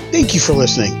platform. Thank you for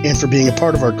listening and for being a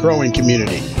part of our growing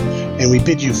community. And we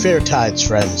bid you fair tides,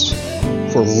 friends,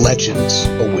 for legends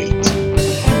await.